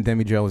one fan,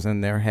 Demi Joe, is in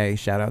there. Hey,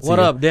 shout out to you. What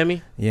up,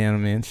 Demi? Yeah, I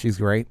mean, she's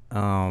great.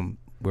 I'm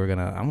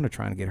gonna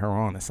try and get her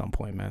on at some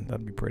point, man.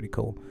 That'd be pretty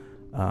cool.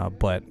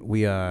 But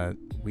we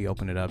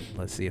open it up.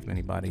 Let's see if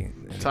anybody.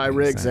 Ty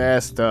Riggs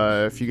asked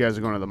if you guys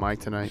are going to the mic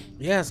tonight.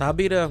 Yes, I'll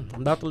be there.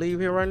 I'm about to leave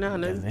here right now,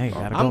 nigga. Hey,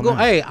 gotta go.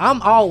 Hey,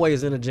 I'm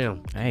always in the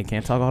gym. Hey,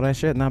 can't talk all that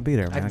shit and not be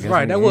there, man.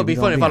 Right, that would be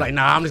funny if I'm like,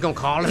 nah, I'm just gonna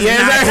call it.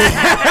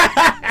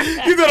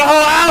 Yeah, you did a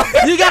whole hour.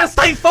 You gotta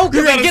stay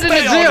focused and get in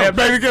the gym, there,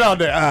 baby. Get on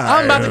there.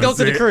 I'm about to go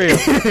to the crib.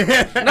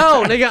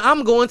 No, nigga,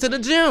 I'm going to the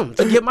gym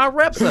to get my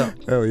reps up.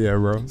 Oh yeah,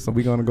 bro. So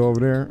we gonna go over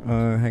there,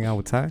 hang out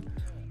with Ty.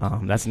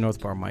 That's the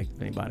North Bar mic,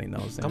 if anybody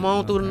knows. Come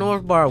on through the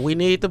North Bar. We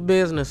need the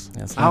business.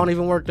 I don't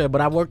even work there,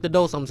 but I work the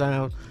dough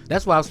sometimes.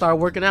 That's why I started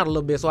working out a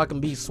little bit so I can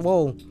be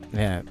swole.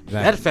 Yeah.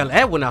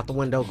 That went out the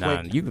window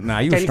quick. You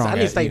strong. I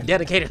need to stay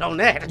dedicated on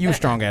that. You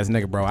strong ass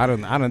nigga, bro. I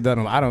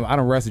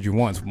done wrestled you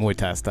once Muay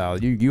Thai style.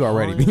 You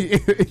already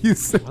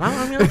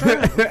I'm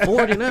trying.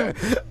 40 now.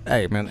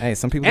 Hey man, hey,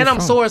 some people. And I'm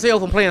sore as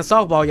hell from playing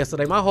softball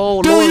yesterday. My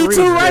whole lower you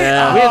too, right?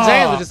 Yeah. Me and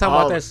James were just talking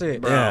about that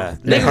shit. Yeah.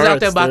 Niggas out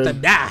there about to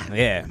die.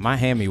 Yeah, my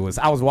hammy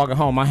I was walking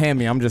home, my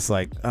hammy, I'm just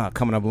like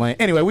coming up lane.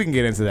 Anyway, we can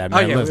get into that,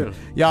 man. Listen,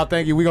 y'all,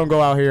 thank you. We're gonna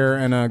go out here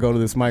and go to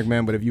this mic,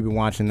 man. But if you've been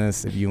watching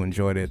this, if you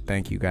enjoyed it,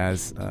 thank you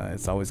guys.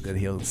 It's always good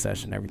healing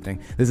session, everything.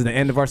 This is the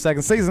end of our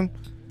second season.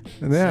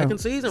 Yeah. Second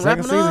season,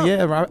 up.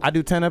 Yeah, I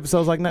do 10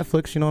 episodes like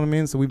Netflix, you know what I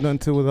mean? So we've done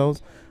 2 of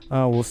those.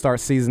 We'll start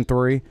season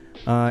 3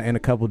 in a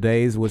couple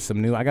days with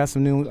some new. I got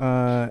some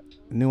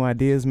new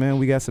ideas, man.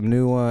 We got some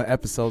new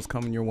episodes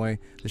coming your way.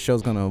 The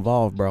show's gonna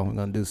evolve, bro. We're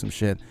gonna do some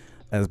shit.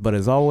 But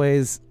as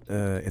always,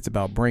 it's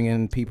about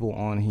bringing people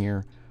on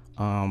here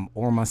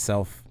or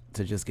myself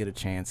to just get a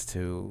chance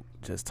to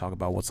just talk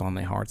about what's on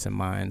their hearts and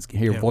minds,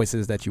 hear Yeah.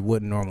 voices that you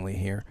wouldn't normally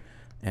hear,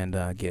 and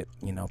get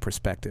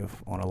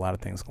perspective on a lot of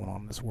things going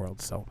on in this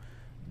world. So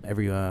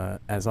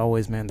as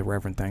always, man, the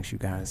Reverend thanks you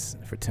guys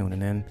for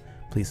tuning in.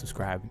 Please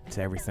subscribe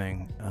to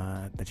everything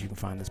that you can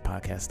find this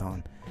podcast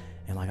on.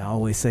 And like I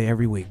always say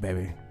every week,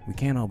 baby, we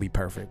can't all be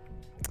perfect,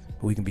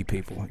 but we can be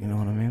people. You know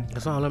what I mean?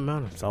 That's all that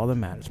matters. That's all that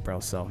matters, bro.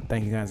 So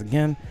thank you guys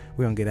again.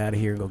 We're going to get out of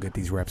here, go get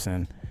these reps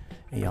in,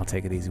 and y'all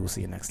take it easy. We'll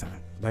see you next time.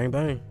 Bang,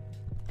 bang.